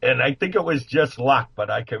it. And I think it was just luck, but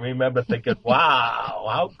I can remember thinking, wow,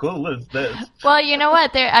 how cool is this? Well, you know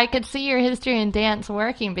what? I could see your history in dance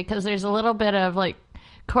working because there's a little bit of like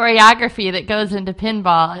choreography that goes into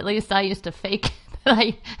pinball. At least I used to fake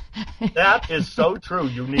it. That is so true.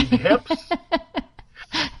 You need hips,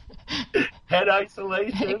 head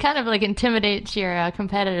isolation. It kind of like intimidates your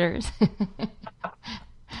competitors.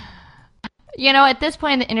 At this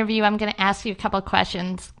point in the interview, I'm going to ask you a couple of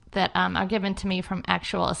questions that are given to me from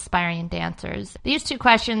actual aspiring dancers. These two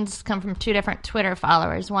questions come from two different Twitter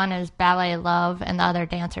followers. One is Ballet Love and the other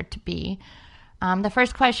Dancer to Be. The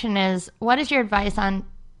first question is, what is your advice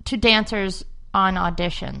to dancers on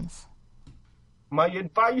auditions? My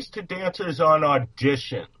advice to dancers on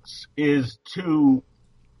auditions is to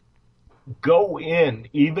go in,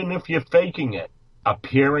 even if you're faking it,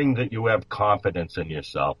 appearing that you have confidence in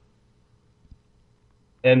yourself.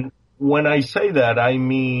 And when I say that, I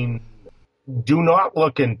mean, do not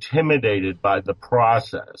look intimidated by the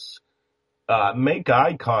process. Make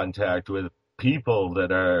eye contact with people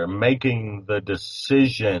that are making the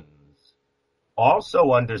decisions.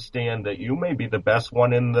 Also understand that you may be the best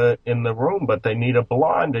one in the room, but they need a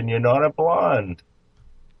blonde and you're not a blonde.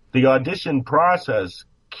 The audition process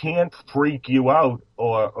can't freak you out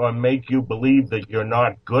or make you believe that you're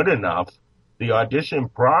not good enough. The audition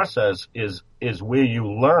process is where you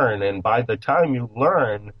learn, and by the time you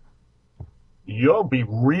learn, you'll be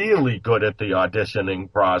really good at the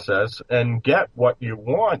auditioning process and get what you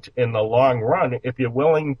want in the long run if you're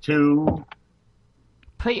willing to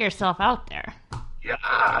put yourself out there.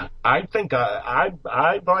 Yeah, I think I've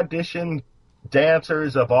auditioned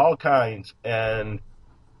dancers of all kinds, and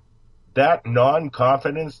that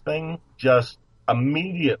non-confidence thing just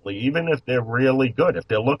immediately, even if they're really good, if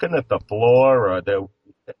they're looking at the floor or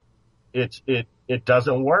It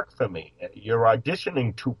doesn't work for me. You're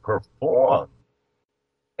auditioning to perform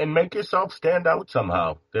and make yourself stand out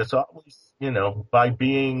somehow. There's always, by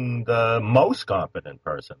being the most competent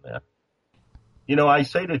person there. I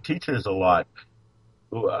say to teachers a lot,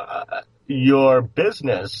 your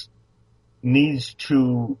business needs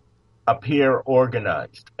to appear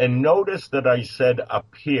organized. And notice that I said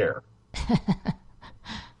appear.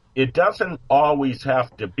 It doesn't always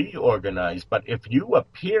have to be organized, but if you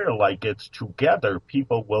appear like it's together,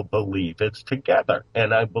 people will believe it's together.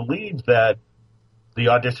 And I believe that the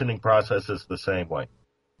auditioning process is the same way.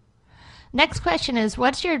 Next question is,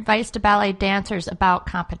 what's your advice to ballet dancers about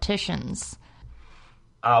competitions?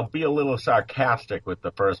 I'll be a little sarcastic with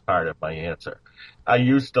the first part of my answer. I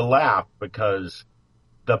used to laugh because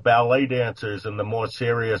the ballet dancers in the more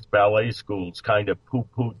serious ballet schools kind of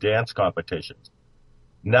poo-poo dance competitions.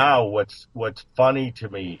 Now, what's funny to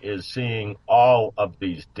me is seeing all of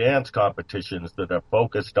these dance competitions that are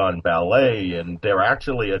focused on ballet, and they're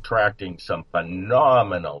actually attracting some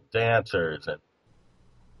phenomenal dancers and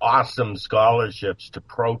awesome scholarships to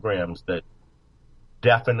programs that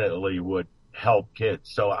definitely would help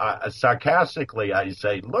kids. So sarcastically, I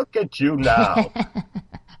say, look at you now.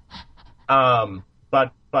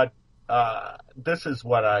 But this is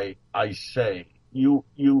what I say.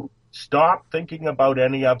 You stop thinking about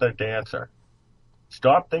any other dancer.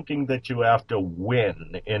 Stop thinking that you have to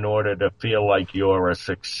win in order to feel like you're a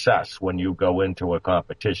success when you go into a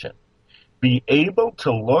competition. Be able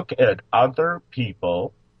to look at other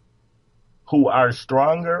people who are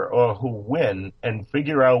stronger or who win and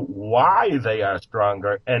figure out why they are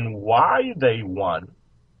stronger and why they won,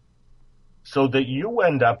 so that you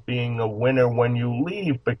end up being a winner when you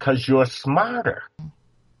leave because you're smarter.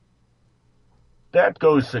 That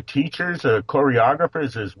goes to teachers or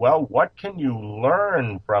choreographers as well. What can you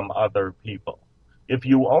learn from other people? If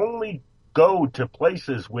you only go to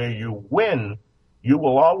places where you win, you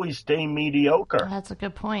will always stay mediocre. That's a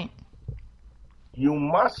good point. You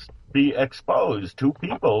must be exposed to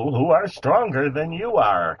people who are stronger than you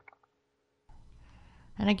are.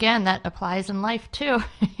 And again, that applies in life too.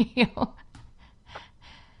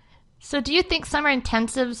 So do you think summer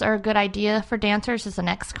intensives are a good idea for dancers is the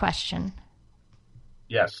next question.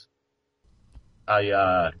 Yes.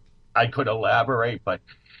 I could elaborate, but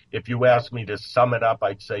if you ask me to sum it up,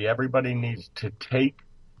 I'd say everybody needs to take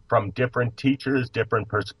from different teachers, different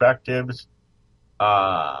perspectives,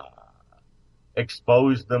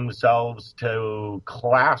 expose themselves to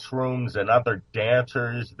classrooms and other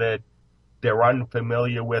dancers that they're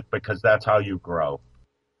unfamiliar with, because that's how you grow.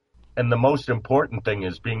 And the most important thing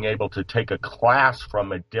is being able to take a class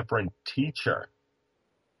from a different teacher.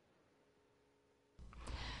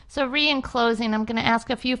 So in closing, I'm going to ask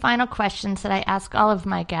a few final questions that I ask all of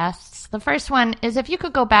my guests. The first one is, if you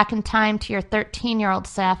could go back in time to your 13-year-old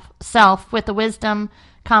self with the wisdom,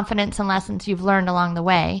 confidence, and lessons you've learned along the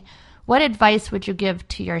way, what advice would you give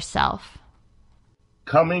to yourself?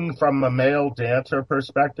 Coming from a male dancer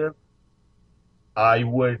perspective, I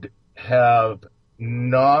would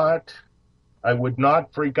not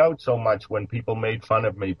freak out so much when people made fun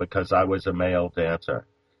of me because I was a male dancer.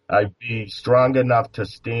 I'd be strong enough to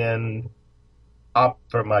stand up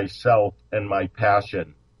for myself and my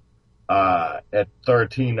passion. At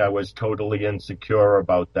 13, I was totally insecure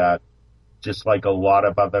about that, just like a lot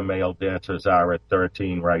of other male dancers are at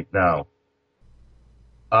 13 right now.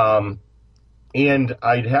 And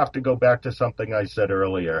I'd have to go back to something I said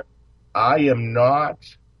earlier. I am not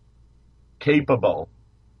capable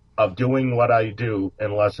of doing what I do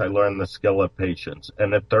unless I learn the skill of patience.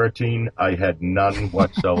 And at 13, I had none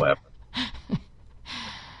whatsoever.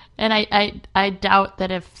 And I doubt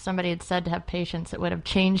that if somebody had said to have patience, it would have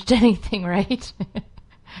changed anything, right?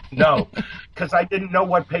 No, because I didn't know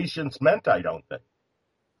what patience meant, I don't think.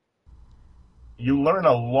 You learn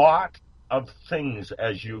a lot of things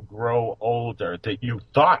as you grow older that you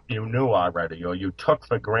thought you knew already, or you took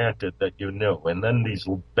for granted that you knew. And then these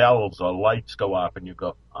bells or lights go off and you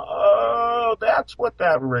go, oh, that's what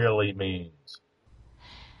that really means.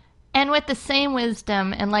 And with the same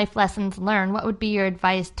wisdom and life lessons learned, what would be your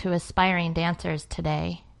advice to aspiring dancers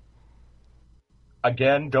today?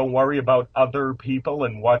 Again, don't worry about other people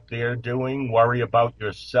and what they're doing. Worry about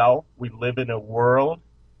yourself. We live in a world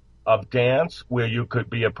of dance where you could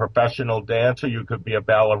be a professional dancer, you could be a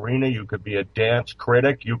ballerina, you could be a dance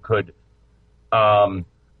critic, you could run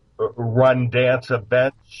dance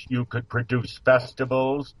events, you could produce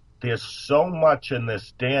festivals. There's so much in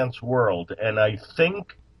this dance world, and I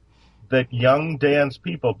think that young dance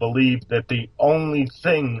people believe that the only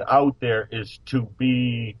thing out there is to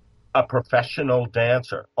be a professional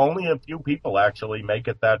dancer. Only a few people actually make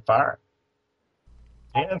it that far.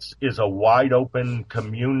 Dance is a wide open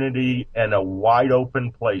community and a wide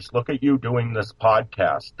open place. Look at you doing this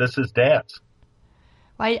podcast. This is dance.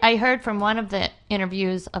 I heard from one of the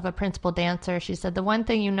interviews of a principal dancer. She said the one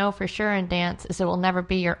thing you know for sure in dance is it will never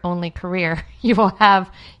be your only career. You will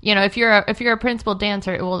have, if you're a principal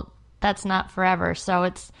dancer, that's not forever. So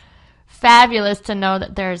it's fabulous to know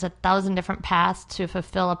that there's 1,000 different paths to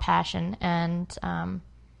fulfill a passion, and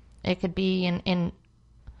it could be in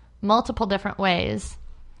multiple different ways.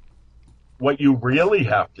 What you really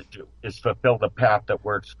have to do is fulfill the path that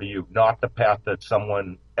works for you, not the path that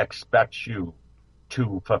someone expects you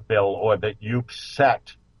to fulfill or that you've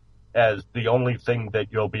set as the only thing that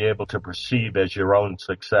you'll be able to perceive as your own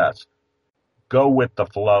success. Go with the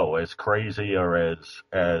flow, as crazy or as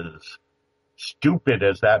stupid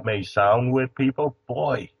as that may sound with people.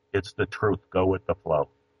 Boy, it's the truth. Go with the flow.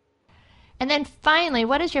 And then finally,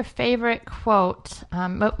 what is your favorite quote,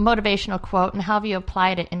 motivational quote, and how have you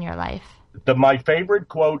applied it in your life? My favorite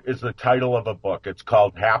quote is the title of a book. It's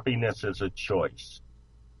called Happiness is a Choice.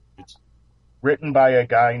 It's written by a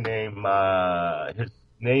guy named, his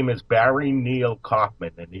name is Barry Neil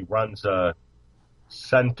Kaufman, and he runs a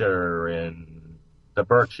center in the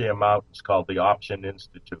Berkshire Mountains called the Option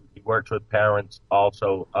Institute. He works with parents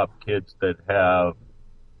also of kids that have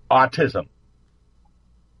autism.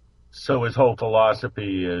 So his whole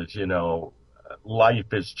philosophy is,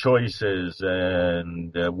 life is choices,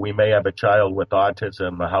 and we may have a child with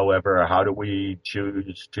autism. However, how do we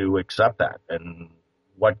choose to accept that? And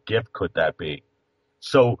what gift could that be?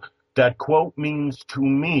 So that quote means to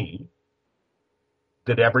me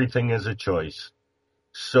that everything is a choice.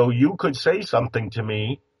 So you could say something to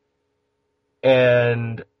me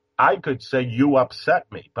and I could say you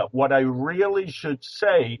upset me. But what I really should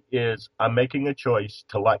say is I'm making a choice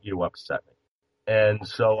to let you upset me. And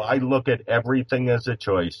so I look at everything as a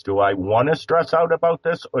choice. Do I want to stress out about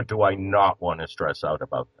this or do I not want to stress out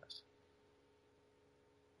about this?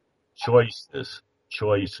 Choices.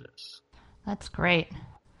 That's great.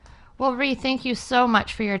 Well, Ree, thank you so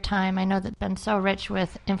much for your time. I know that it's been so rich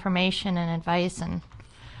with information and advice and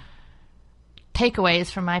takeaways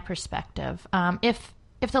from my perspective.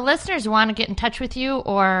 If the listeners want to get in touch with you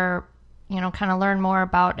or, kind of learn more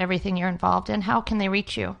about everything you're involved in, how can they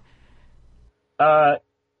reach you?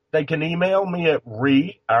 They can email me at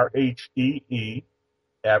R-H-E-E,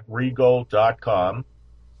 at regold.com.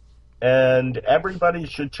 And everybody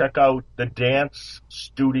should check out the Dance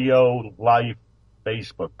Studio Life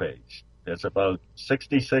Facebook page. There's about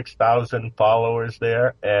 66,000 followers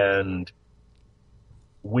there, and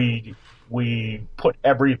we put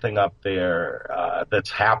everything up there that's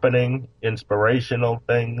happening, inspirational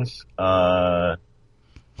things.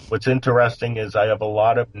 What's interesting is I have a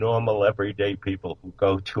lot of normal, everyday people who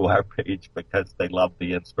go to our page because they love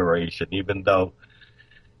the inspiration, even though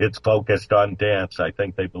it's focused on dance. I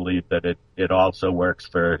think they believe that it also works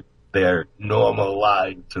for their normal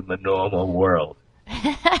lives in the normal world.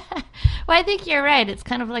 Well, I think you're right. It's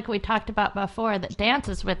kind of like we talked about before, that dance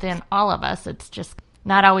is within all of us. It's just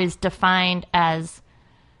not always defined as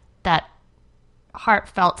that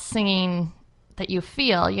heartfelt singing that you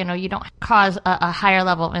feel. You don't cause a higher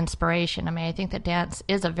level of inspiration. I mean, I think that dance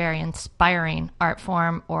is a very inspiring art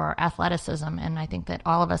form or athleticism, and I think that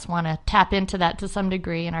all of us want to tap into that to some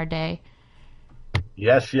degree in our day.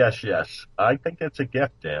 Yes. I think it's a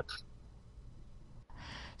gift, dance.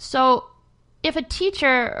 So if a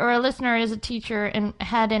teacher or a listener is a teacher and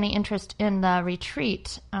had any interest in the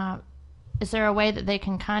retreat, is there a way that they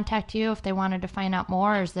can contact you if they wanted to find out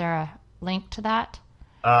more? Is there a link to that?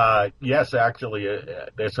 Yes, actually,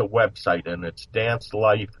 there's a website, and it's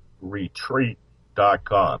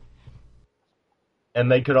danceliferetreat.com.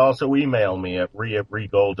 And they could also email me at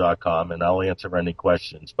re@regold.com, and I'll answer any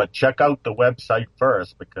questions. But check out the website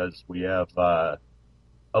first, because we have a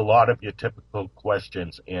lot of your typical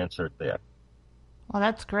questions answered there. Well,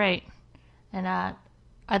 that's great. And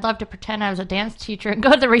I'd love to pretend I was a dance teacher and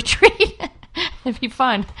go to the retreat. It'd be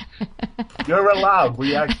fun. You're allowed.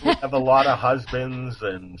 We actually have a lot of husbands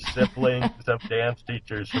and siblings of dance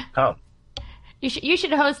teachers who come. You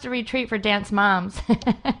should host a retreat for dance moms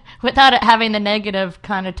without it having the negative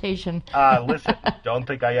connotation. Listen, don't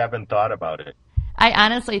think I haven't thought about it. I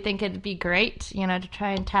honestly think it'd be great, to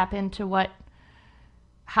try and tap into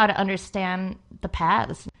how to understand the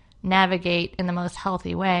paths, navigate in the most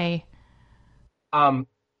healthy way.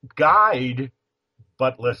 Guide,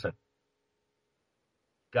 but listen.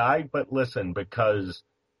 Guide, but listen, because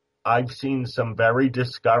I've seen some very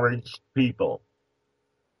discouraged people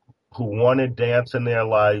who wanted dance in their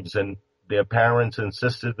lives, and their parents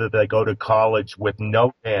insisted that they go to college with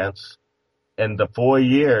no dance, and the 4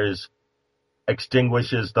 years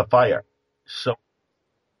extinguishes the fire. So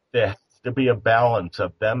there has to be a balance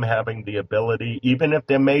of them having the ability, even if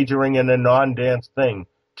they're majoring in a non-dance thing,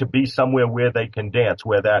 to be somewhere where they can dance,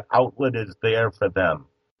 where that outlet is there for them.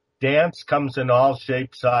 Dance comes in all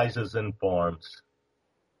shapes, sizes, and forms.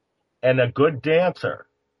 And a good dancer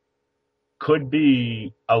could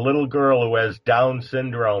be a little girl who has Down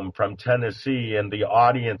syndrome from Tennessee, and the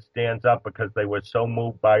audience stands up because they were so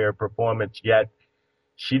moved by her performance, yet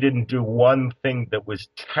she didn't do one thing that was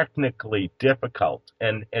technically difficult.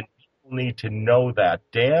 And people need to know that.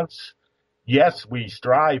 Dance, yes, we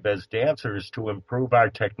strive as dancers to improve our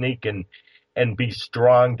technique and be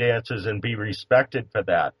strong dancers and be respected for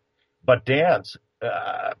that. But dance,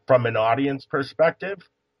 from an audience perspective,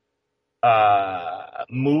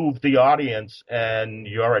 move the audience and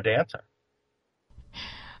you're a dancer.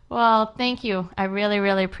 Well, thank you. I really,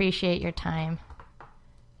 really appreciate your time.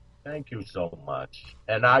 Thank you so much.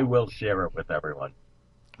 And I will share it with everyone.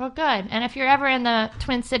 Well, good. And if you're ever in the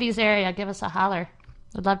Twin Cities area, give us a holler.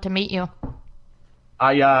 We'd love to meet you.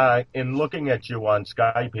 In looking at you on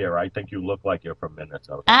Skype here, I think you look like you're from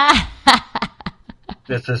Minnesota.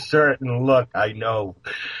 There's a certain look, I know.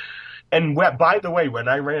 And by the way, when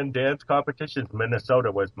I ran dance competitions,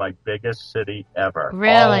 Minnesota was my biggest city ever.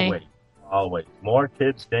 Really? Always. More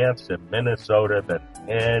kids dance in Minnesota than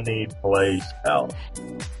any place else.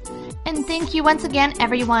 And thank you once again,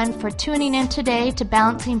 everyone, for tuning in today to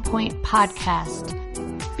Balancing Point Podcast.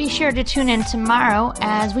 Be sure to tune in tomorrow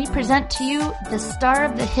as we present to you the star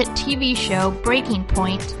of the hit TV show Breaking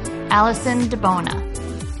Point, Alison DeBona.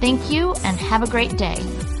 Thank you and have a great day.